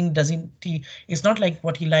 Meaning, doesn't he? It's not like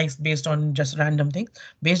what he likes based on just random things,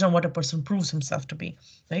 based on what a person proves himself to be,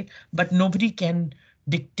 right? But nobody can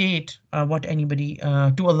dictate what anybody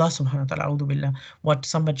to Allah subhanahu wa ta'ala, a'udhu billah, what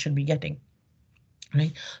somebody should be getting,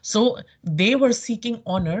 right? So they were seeking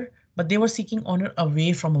honor, but they were seeking honor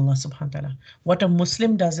away from Allah subhanahu wa ta'ala. What a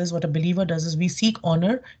Muslim does is, what a believer does is, we seek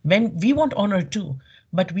honor when we want honor too,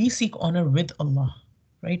 but we seek honor with Allah,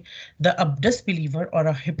 right? The disbeliever or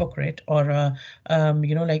a hypocrite or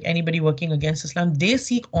like anybody working against Islam, they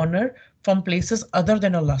seek honor from places other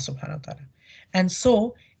than Allah subhanahu wa ta'ala. And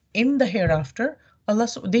so in the hereafter,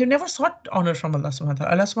 They never sought honor from Allah subhanahu wa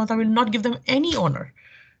ta'ala. Allah subhanahu wa ta'ala will not give them any honor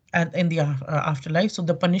and in the afterlife. So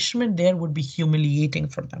the punishment there would be humiliating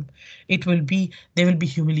for them. It will be, they will be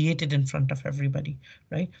humiliated in front of everybody,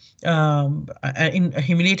 right?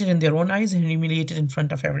 Humiliated in their own eyes and humiliated in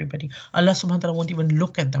front of everybody. Allah subhanahu wa ta'ala won't even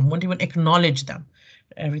look at them, won't even acknowledge them,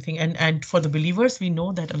 everything. And for the believers, we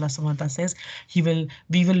know that Allah subhanahu wa ta'ala says we will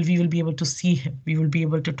be able to see him, we will be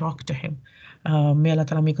able to talk to him. May Allah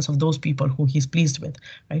Ta'ala make us of those people who He's pleased with,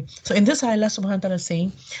 right? So in this, Allah Subhanahu wa Taala is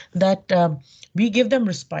saying that we give them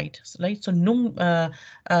respite, right? So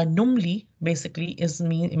numli basically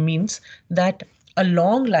means that a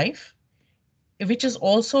long life, which is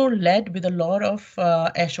also led with a lot of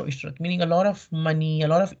aisho ishrat, meaning a lot of money, a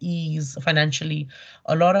lot of ease financially,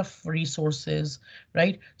 a lot of resources,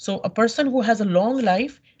 right? So a person who has a long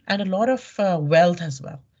life and a lot of wealth as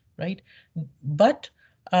well, right? But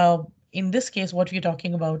uh, in this case, what we're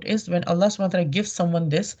talking about is when Allah subhanahu wa ta'ala gives someone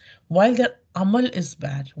this while their amal is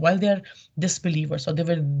bad, while they're disbelievers, or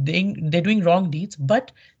they're doing wrong deeds,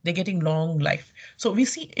 but they're getting long life. So we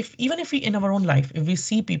see, if even if we in our own life, if we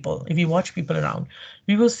see people, if we watch people around,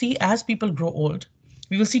 we will see as people grow old,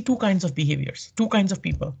 we will see two kinds of behaviors, two kinds of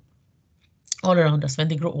people all around us when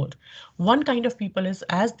they grow old. One kind of people is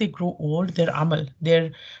as they grow old, their amal,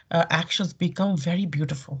 their actions become very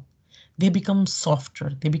beautiful. They become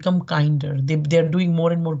softer, they become kinder, they're doing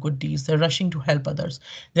more and more good deeds, they're rushing to help others,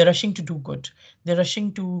 they're rushing to do good, they're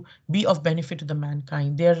rushing to be of benefit to the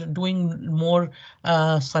mankind, they're doing more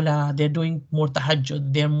salah, they're doing more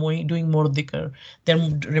tahajjud, doing more dhikr, they're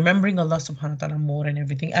remembering Allah subhanahu wa ta'ala more and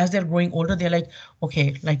everything. As they're growing older, they're like,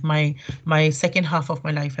 okay, like my second half of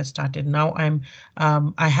my life has started. Now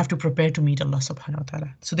I have to prepare to meet Allah subhanahu wa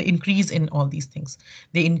ta'ala. So they increase in all these things.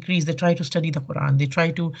 They increase, they try to study the Quran, they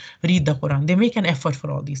try to read the Quran, they make an effort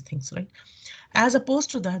for all these things, right? As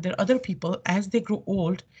opposed to that, there are other people, as they grow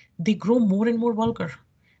old, they grow more and more vulgar.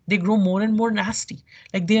 They grow more and more nasty.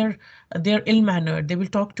 Like they're ill-mannered. They will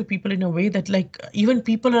talk to people in a way that like even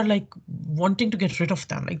people are like wanting to get rid of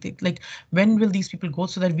them. Like when will these people go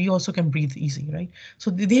so that we also can breathe easy, right?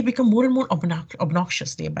 So they become more and more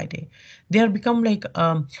obnoxious day by day. They are become like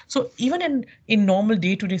so even in normal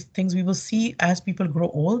day-to-day things, we will see as people grow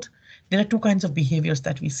old, there are two kinds of behaviors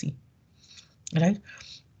that we see, right?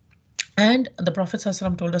 And the Prophet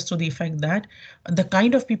ﷺ told us to the effect that the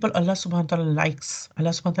kind of people Allah subhanahu wa ta'ala likes, Allah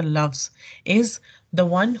subhanahu wa ta'ala loves, is the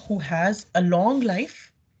one who has a long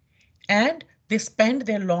life and they spend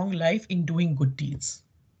their long life in doing good deeds.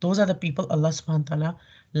 Those are the people Allah subhanahu wa ta'ala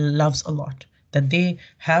loves a lot. That they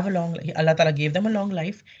have a long life, Allah Ta'ala gave them a long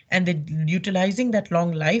life and they're utilizing that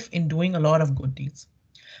long life in doing a lot of good deeds.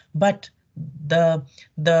 But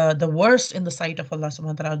the worst in the sight of Allah subhanahu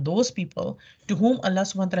wa ta'ala are those people to whom Allah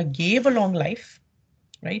subhanahu wa ta'ala gave a long life,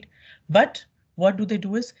 right? But what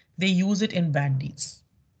do is they use it in bad deeds.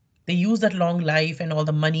 They use that long life and all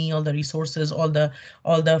the money, all the resources, all the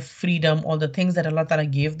freedom, all the things that Allah Ta'ala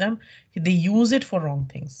gave them, they use it for wrong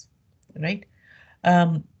things, right?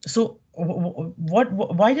 So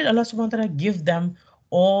why did Allah subhanahu wa ta'ala give them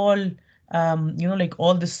all like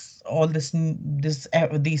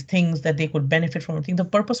these things that they could benefit from? I think the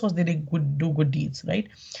purpose was that they could do good deeds, right?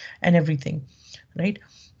 And everything, right?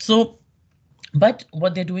 So but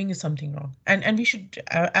what they're doing is something wrong, and we should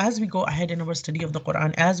as we go ahead in our study of the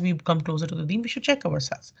Quran, as we come closer to the deen, we should check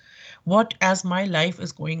ourselves. What, as my life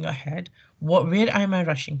is going ahead, where am I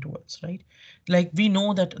rushing towards, right? Like we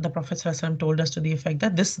know that the Prophet ﷺ told us to the effect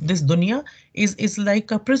that this dunya is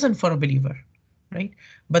like a prison for a believer, right?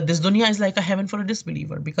 But this dunya is like a heaven for a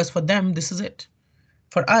disbeliever, because for them this is it.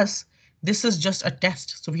 For us, this is just a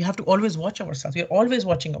test. So we have to always watch ourselves. We are always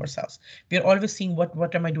watching ourselves. We are always seeing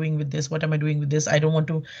what am I doing with this? What am I doing with this? I don't want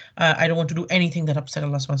to do anything that upset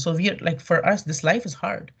Allah subhanahu. So we are like, for us, this life is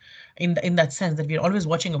hard in that sense that we are always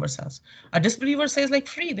watching ourselves. A disbeliever says like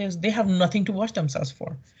free. They have nothing to watch themselves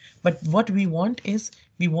for. But what we want is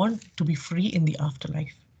we want to be free in the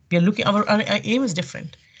afterlife. We are looking, our aim is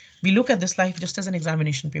different. We look at this life just as an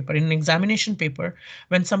examination paper. In an examination paper,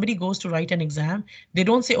 when somebody goes to write an exam, they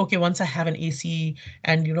don't say, okay, once I have an AC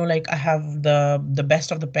and like I have the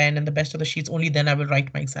best of the pen and the best of the sheets, only then I will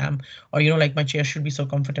write my exam. Or like my chair should be so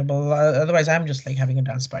comfortable. Otherwise, I'm just like having a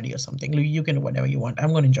dance party or something. You can do whatever you want.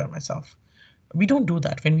 I'm going to enjoy myself. We don't do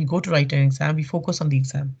that. When we go to write an exam, we focus on the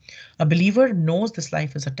exam. A believer knows this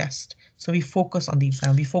life is a test. So we focus on the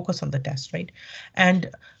exam, we focus on the test, right? And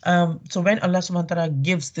so when Allah subhanahu wa ta'ala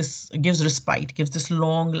gives respite, gives this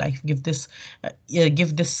long life, give this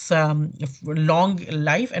long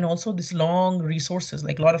life, and also this long resources,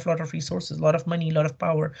 like lot of resources, lot of money, lot of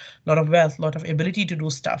power, lot of wealth, lot of ability to do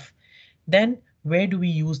stuff, then Where do we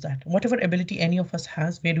use that? Whatever ability any of us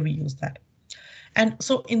has, where do we use that? And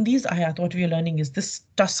so in these ayat, what we are learning is this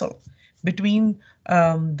tussle between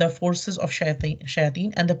the forces of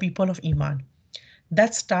shayateen and the people of Iman.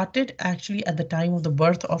 That started actually at the time of the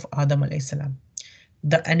birth of Adam alayhi salam.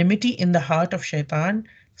 The enmity in the heart of shaitan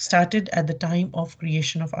started at the time of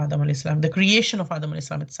creation of Adam alayhi salam, the creation of Adam alayhi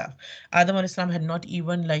salam itself. Adam alayhi salam had not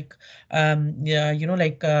even like, yeah,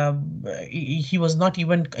 he was not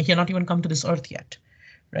even, he had not even come to this earth yet,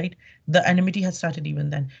 right? The enmity had started even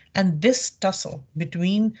then. And this tussle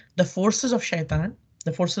between the forces of shaitan,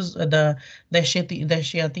 the forces, the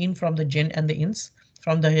shayateen from the jinn and the ins,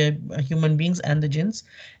 from the human beings and the jinns,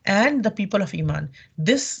 and the people of Iman.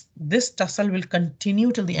 This tussle will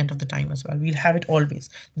continue till the end of the time as well. We'll have it always.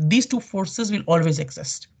 These two forces will always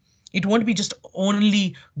exist. It won't be just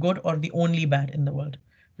only good or the only bad in the world,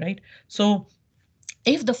 right? So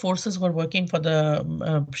if the forces who are working for the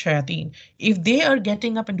shayateen, if they are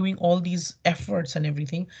getting up and doing all these efforts and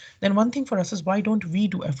everything, then one thing for us is, why don't we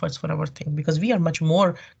do efforts for our thing? Because we are much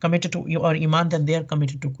more committed to our iman than they are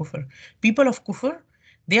committed to kufr. People of kufr,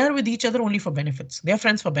 they are with each other only for benefits. They are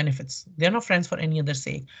friends for benefits. They are not friends for any other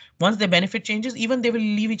sake. Once their benefit changes, even they will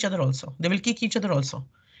leave each other also. They will kick each other also.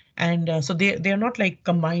 And so they are not like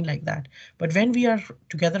combined like that. But when we are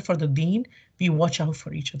together for the deen, we watch out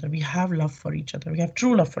for each other. We have love for each other. We have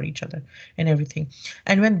true love for each other and everything.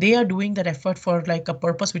 And when they are doing that effort for like a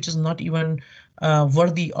purpose which is not even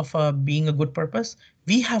worthy of being a good purpose,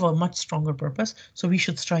 we have a much stronger purpose. So we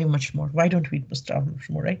should strive much more. Why don't we strive much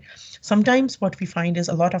more, right? Sometimes what we find is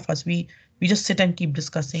a lot of us, we just sit and keep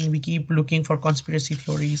discussing. We keep looking for conspiracy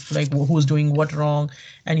theories, like who's doing what wrong.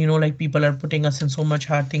 And, like people are putting us in so much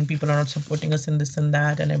hard thing. People are not supporting us in this and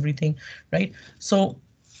that and everything, right? So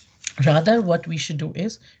rather what we should do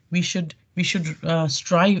is we should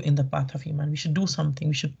strive in the path of iman. We should do something.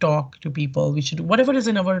 We should talk to people. We should do whatever is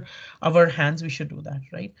in our hands. We should do that,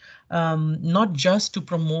 right? Not just to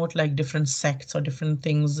promote like different sects or different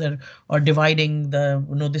things, or dividing the,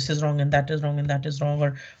 this is wrong and that is wrong and that is wrong,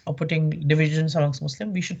 or putting divisions amongst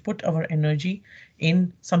Muslim. We should put our energy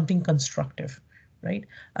in something constructive, right?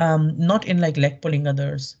 Not in like leg pulling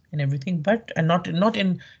others and everything, but and not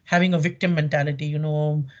in having a victim mentality,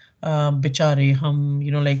 bichare hum,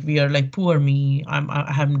 like we are like, poor me,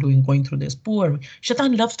 I'm doing going through this, poor me.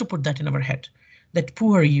 Shaitan loves to put that in our head, that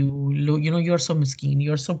poor you, you're so miskeen,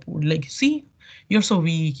 you're so poor, like, see, you're so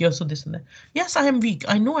weak, you're so this and that. Yes, I am weak,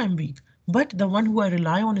 I know I'm weak, but the one who I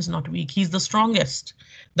rely on is not weak. He's the strongest.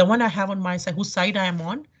 The one I have on my side, whose side I am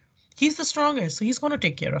on, he's the strongest, so he's going to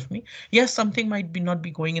take care of me. Yes, something might be not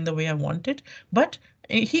be going in the way I want it, but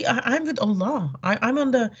I'm with Allah. I'm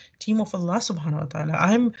on the team of Allah subhanahu wa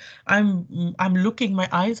ta'ala. I'm looking, my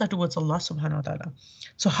eyes are towards Allah subhanahu wa ta'ala.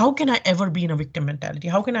 So how can I ever be in a victim mentality?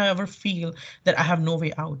 How can I ever feel that I have no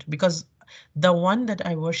way out? Because the one that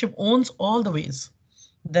I worship owns all the ways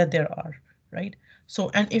that there are, right? So,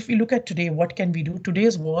 and if we look at today, what can we do?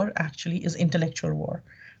 Today's war actually is intellectual war,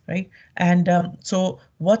 right? And so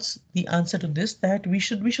what's the answer to this? That we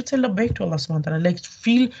should say labbaik to Allah subhanahu wa ta'ala, like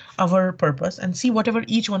feel our purpose and see whatever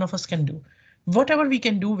each one of us can do. Whatever we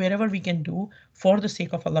can do, wherever we can do for the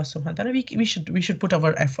sake of Allah subhanahu wa ta'ala, we should put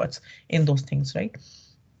our efforts in those things, right?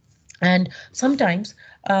 And sometimes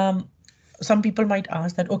some people might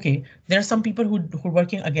ask that, okay, there are some people who are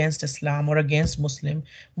working against Islam or against Muslim.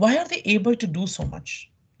 Why are they able to do so much?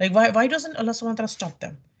 Like, why doesn't Allah subhanahu wa ta'ala stop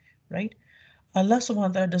them, right? Allah subhanahu wa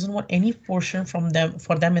ta'ala doesn't want any portion from them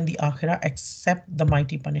for them in the akhirah except the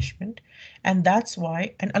mighty punishment. And that's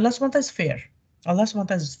why, and Allah subhanahu wa ta'ala is fair. Allah subhanahu wa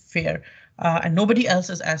ta'ala is fair. And nobody else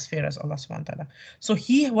is as fair as Allah subhanahu wa ta'ala. So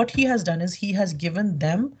what he has done is he has given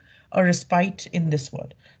them a respite in this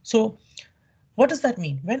world. So what does that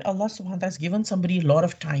mean? When Allah subhanahu wa ta'ala has given somebody a lot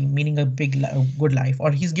of time, meaning a good life, or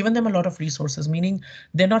he's given them a lot of resources, meaning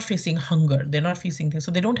they're not facing hunger, they're not facing things,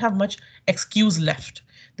 so they don't have much excuse left.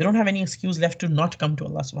 They don't have any excuse left to not come to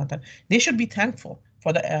Allah subhanahu wa ta'ala. They should be thankful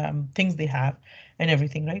for the things they have and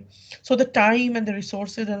everything, right? So the time and the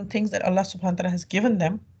resources and things that Allah subhanahu wa ta'ala has given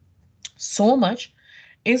them so much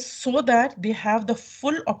is so that they have the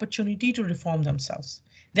full opportunity to reform themselves.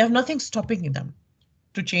 They have nothing stopping them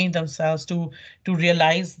to change themselves, to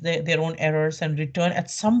realize their own errors and return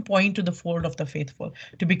at some point to the fold of the faithful,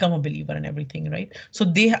 to become a believer and everything, right? So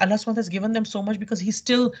Allah SWT has given them so much because He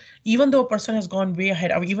still, even though a person has gone way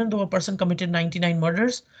ahead, or even though a person committed 99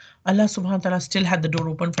 murders, Allah subhanahu wa ta'ala still had the door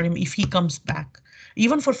open for him if he comes back.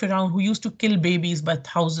 Even for Firaun, who used to kill babies by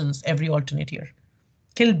thousands every alternate year.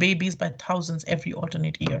 Kill babies by thousands every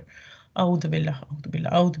alternate year. A'udhu billah, a'udhu billah,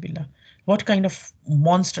 a'udhu billah. What kind of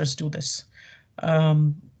monsters do this? We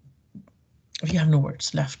have no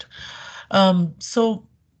words left. So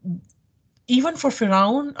even for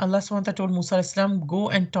Firaun, Allah SWT told Musa alayhi salam, go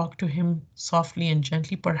and talk to him softly and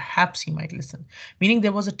gently. Perhaps he might listen. Meaning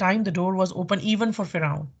there was a time the door was open even for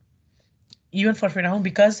Firaun, even for Firaun,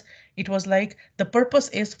 because it was like the purpose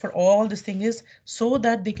is for all this thing is so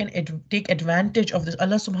that they can take advantage of this.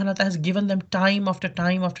 Allah subhanahu wa ta'ala has given them time after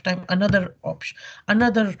time after time, another option,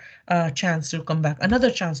 another chance to come back,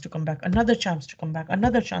 another chance to come back, another chance to come back,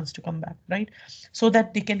 another chance to come back, right? So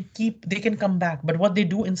that they can come back. But what they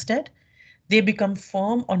do instead, they become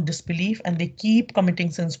firm on disbelief and they keep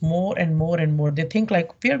committing sins more and more and more. They think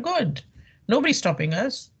like, we are good. Nobody's stopping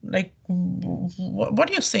us. Like, what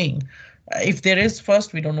are you saying? If there is,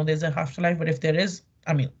 first, we don't know there's a afterlife, but if there is,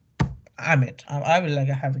 I mean, I'm it. I will like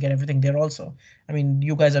have get everything there also. I mean,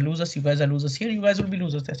 you guys are losers. You guys are losers here. You guys will be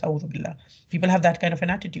losers there. A'udhu billah. People have that kind of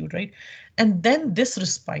an attitude, right? And then this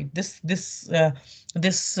respite, this deal,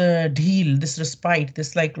 this respite,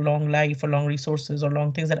 this like long life or long resources or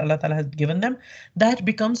long things that Allah Taala has given them, that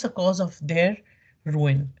becomes a cause of their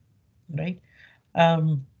ruin, right?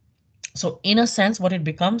 Um, so in a sense, what it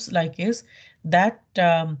becomes like is that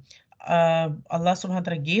Allah subhanahu wa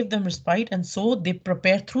ta'ala gave them respite, and so they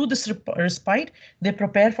prepare through this respite, they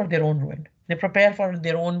prepare for their own ruin. They prepare for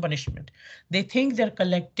their own punishment. They think they're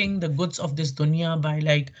collecting the goods of this dunya by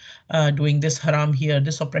like doing this haram here,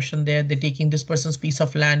 this oppression there. They're taking this person's piece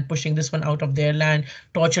of land, pushing this one out of their land,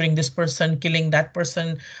 torturing this person, killing that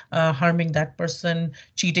person, harming that person,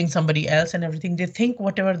 cheating somebody else, and everything. They think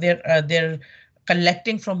whatever they're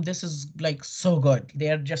collecting from this is like so good. They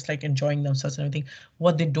are just like enjoying themselves and everything.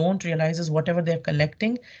 What they don't realize is whatever they're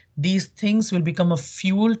collecting, these things will become a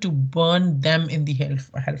fuel to burn them in the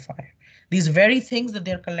hellfire. These very things that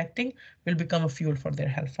they're collecting will become a fuel for their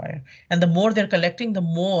hellfire. And the more they're collecting, the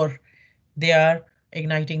more they are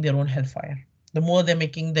igniting their own hellfire. The more they're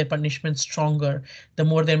making their punishment stronger, the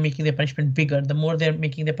more they're making their punishment bigger, the more they're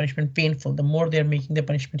making their punishment painful, the more they're making their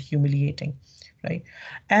punishment humiliating, right?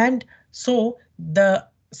 And so the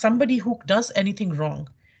somebody who does anything wrong,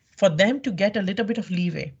 for them to get a little bit of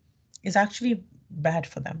leeway is actually bad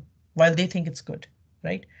for them, while they think it's good,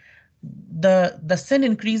 right? The sin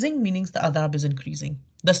increasing means the adab is increasing.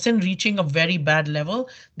 The sin reaching a very bad level,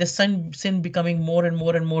 the sin becoming more and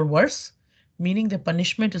more and more worse, meaning the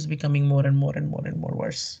punishment is becoming more and more and more and more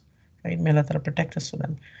worse, right? May Allah Ta'ala protect us from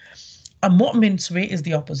them. A mu'min's way is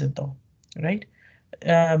the opposite though, right?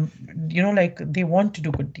 um, like they want to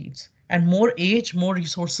do good deeds, and more age, more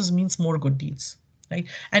resources means more good deeds, right?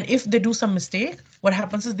 And if they do some mistake, what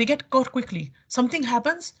happens is they get caught quickly. Something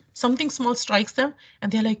happens, something small strikes them,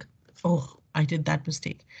 and they're like, oh, I did that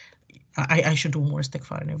mistake. I should do more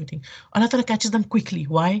istighfar and everything. Allah Ta'ala catches them quickly.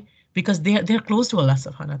 Why? Because they're close to Allah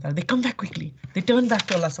subhanahu wa ta'ala. They come back quickly. They turn back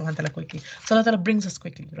to Allah subhanahu wa ta'ala quickly. So Allah Ta'ala brings us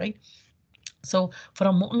quickly, right? So for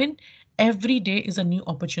a mu'min, every day is a new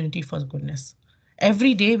opportunity for goodness.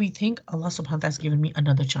 Every day we think Allah subhanahu wa ta'ala has given me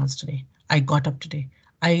another chance today. I got up today.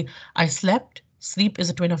 I slept. Sleep is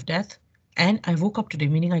a twin of death. And I woke up today,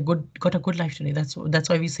 meaning I got a good life today. That's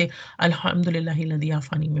why we say Alhamdulillahi ladhi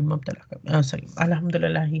afani mimma ibtalaka. Sorry,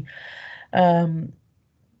 Alhamdulillahi. Um,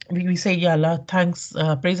 we say, yeah, Allah, thanks,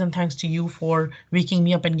 praise and thanks to you for waking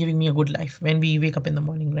me up and giving me a good life when we wake up in the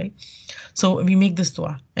morning, right? So we make this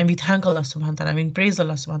dua and we thank Allah subhanahu wa ta'ala. I mean, praise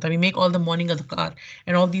Allah subhanahu wa ta'ala. We make all the morning adhkar,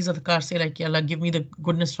 and all these adhkar say like, yeah, Allah, give me the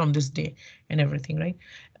goodness from this day and everything, right?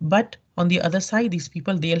 But on the other side, these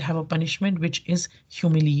people, they'll have a punishment which is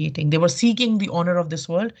humiliating. They were seeking the honor of this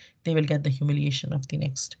world, they will get the humiliation of the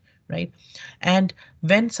next, right? And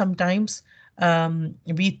when sometimes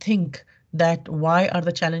we think that why are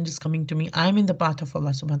the challenges coming to me? I'm in the path of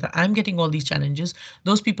Allah subhanahu wa ta'ala. I'm getting all these challenges.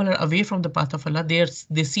 Those people are away from the path of Allah.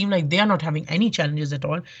 They seem like they are not having any challenges at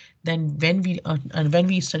all. Then when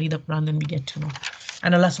we study the Quran, then we get to know.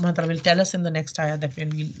 And Allah subhanahu wa ta'ala will tell us in the next ayah that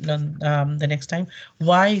when we learn the next time,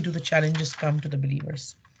 why do the challenges come to the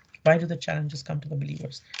believers? Why do the challenges come to the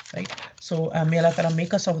believers, right? So may Allah Ta'ala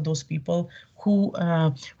make us of those people who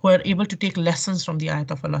are able to take lessons from the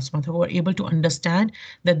ayat of Allah subhanahu wa ta'ala, who are able to understand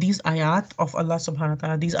that these ayat of Allah subhanahu wa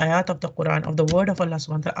ta'ala, these ayat of the Quran, of the word of Allah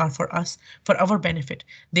subhanahu wa ta'ala are for us, for our benefit.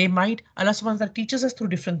 Allah subhanahu wa ta'ala teaches us through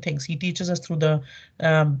different things. He teaches us through the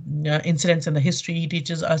incidents in the history. He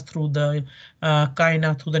teaches us through the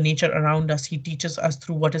kaina, through the nature around us. He teaches us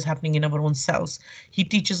through what is happening in our own selves. He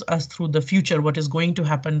teaches us through the future, what is going to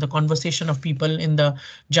happen, the conversation of people in the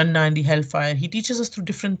Jannah and the hellfire. He teaches us through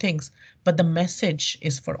different things, but the message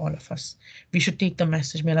is for all of us. We should take the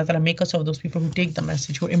message. May Allah Ta'ala make us of those people who take the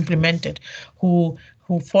message, who implement it, who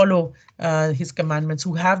who follow His commandments,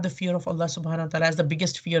 who have the fear of Allah subhanahu wa ta'ala as the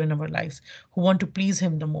biggest fear in our lives, who want to please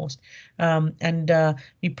Him the most. And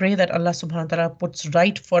we pray that Allah subhanahu wa ta'ala puts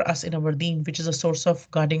right for us in our deen, which is a source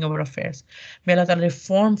of guarding our affairs. May Allah ta'ala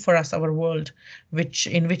reform for us our world, which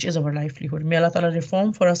is our livelihood. May Allah ta'ala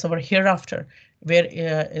reform for us our hereafter, where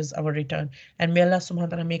is our return. And may Allah subhanahu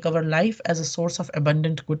wa ta'ala make our life as a source of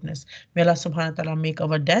abundant goodness. May Allah subhanahu wa ta'ala make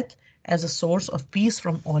our death as a source of peace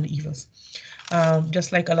from all evils.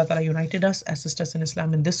 Just like Allah Ta'ala united us as sisters in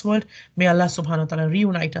Islam in this world, may Allah subhanahu wa ta'ala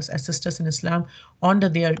reunite us as sisters in Islam on the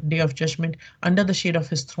day of judgment under the shade of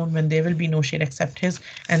His throne, when there will be no shade except His.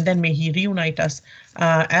 And then may He reunite us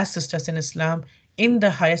as sisters in Islam in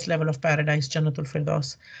the highest level of paradise, Jannatul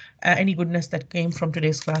Firdaus. Any goodness that came from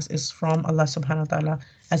today's class is from Allah subhanahu wa ta'ala,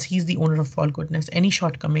 as He's the owner of all goodness. Any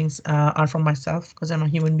shortcomings are from myself, because I'm a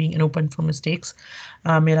human being and open for mistakes.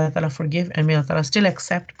 May Allah ta'ala forgive, and may Allah ta'ala still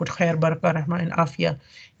accept, put khair, barakah, rahmah and afiyah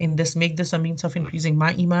in this. Make this a means of increasing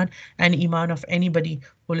my iman and iman of anybody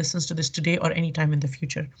who listens to this today or any time in the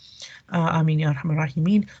future. Ameen ya arhamar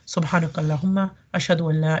rahimin. Subhanakallahumma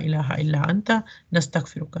ashhadu an la ilaha illa anta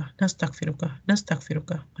nastaghfiruka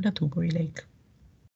wa natubu ilayk.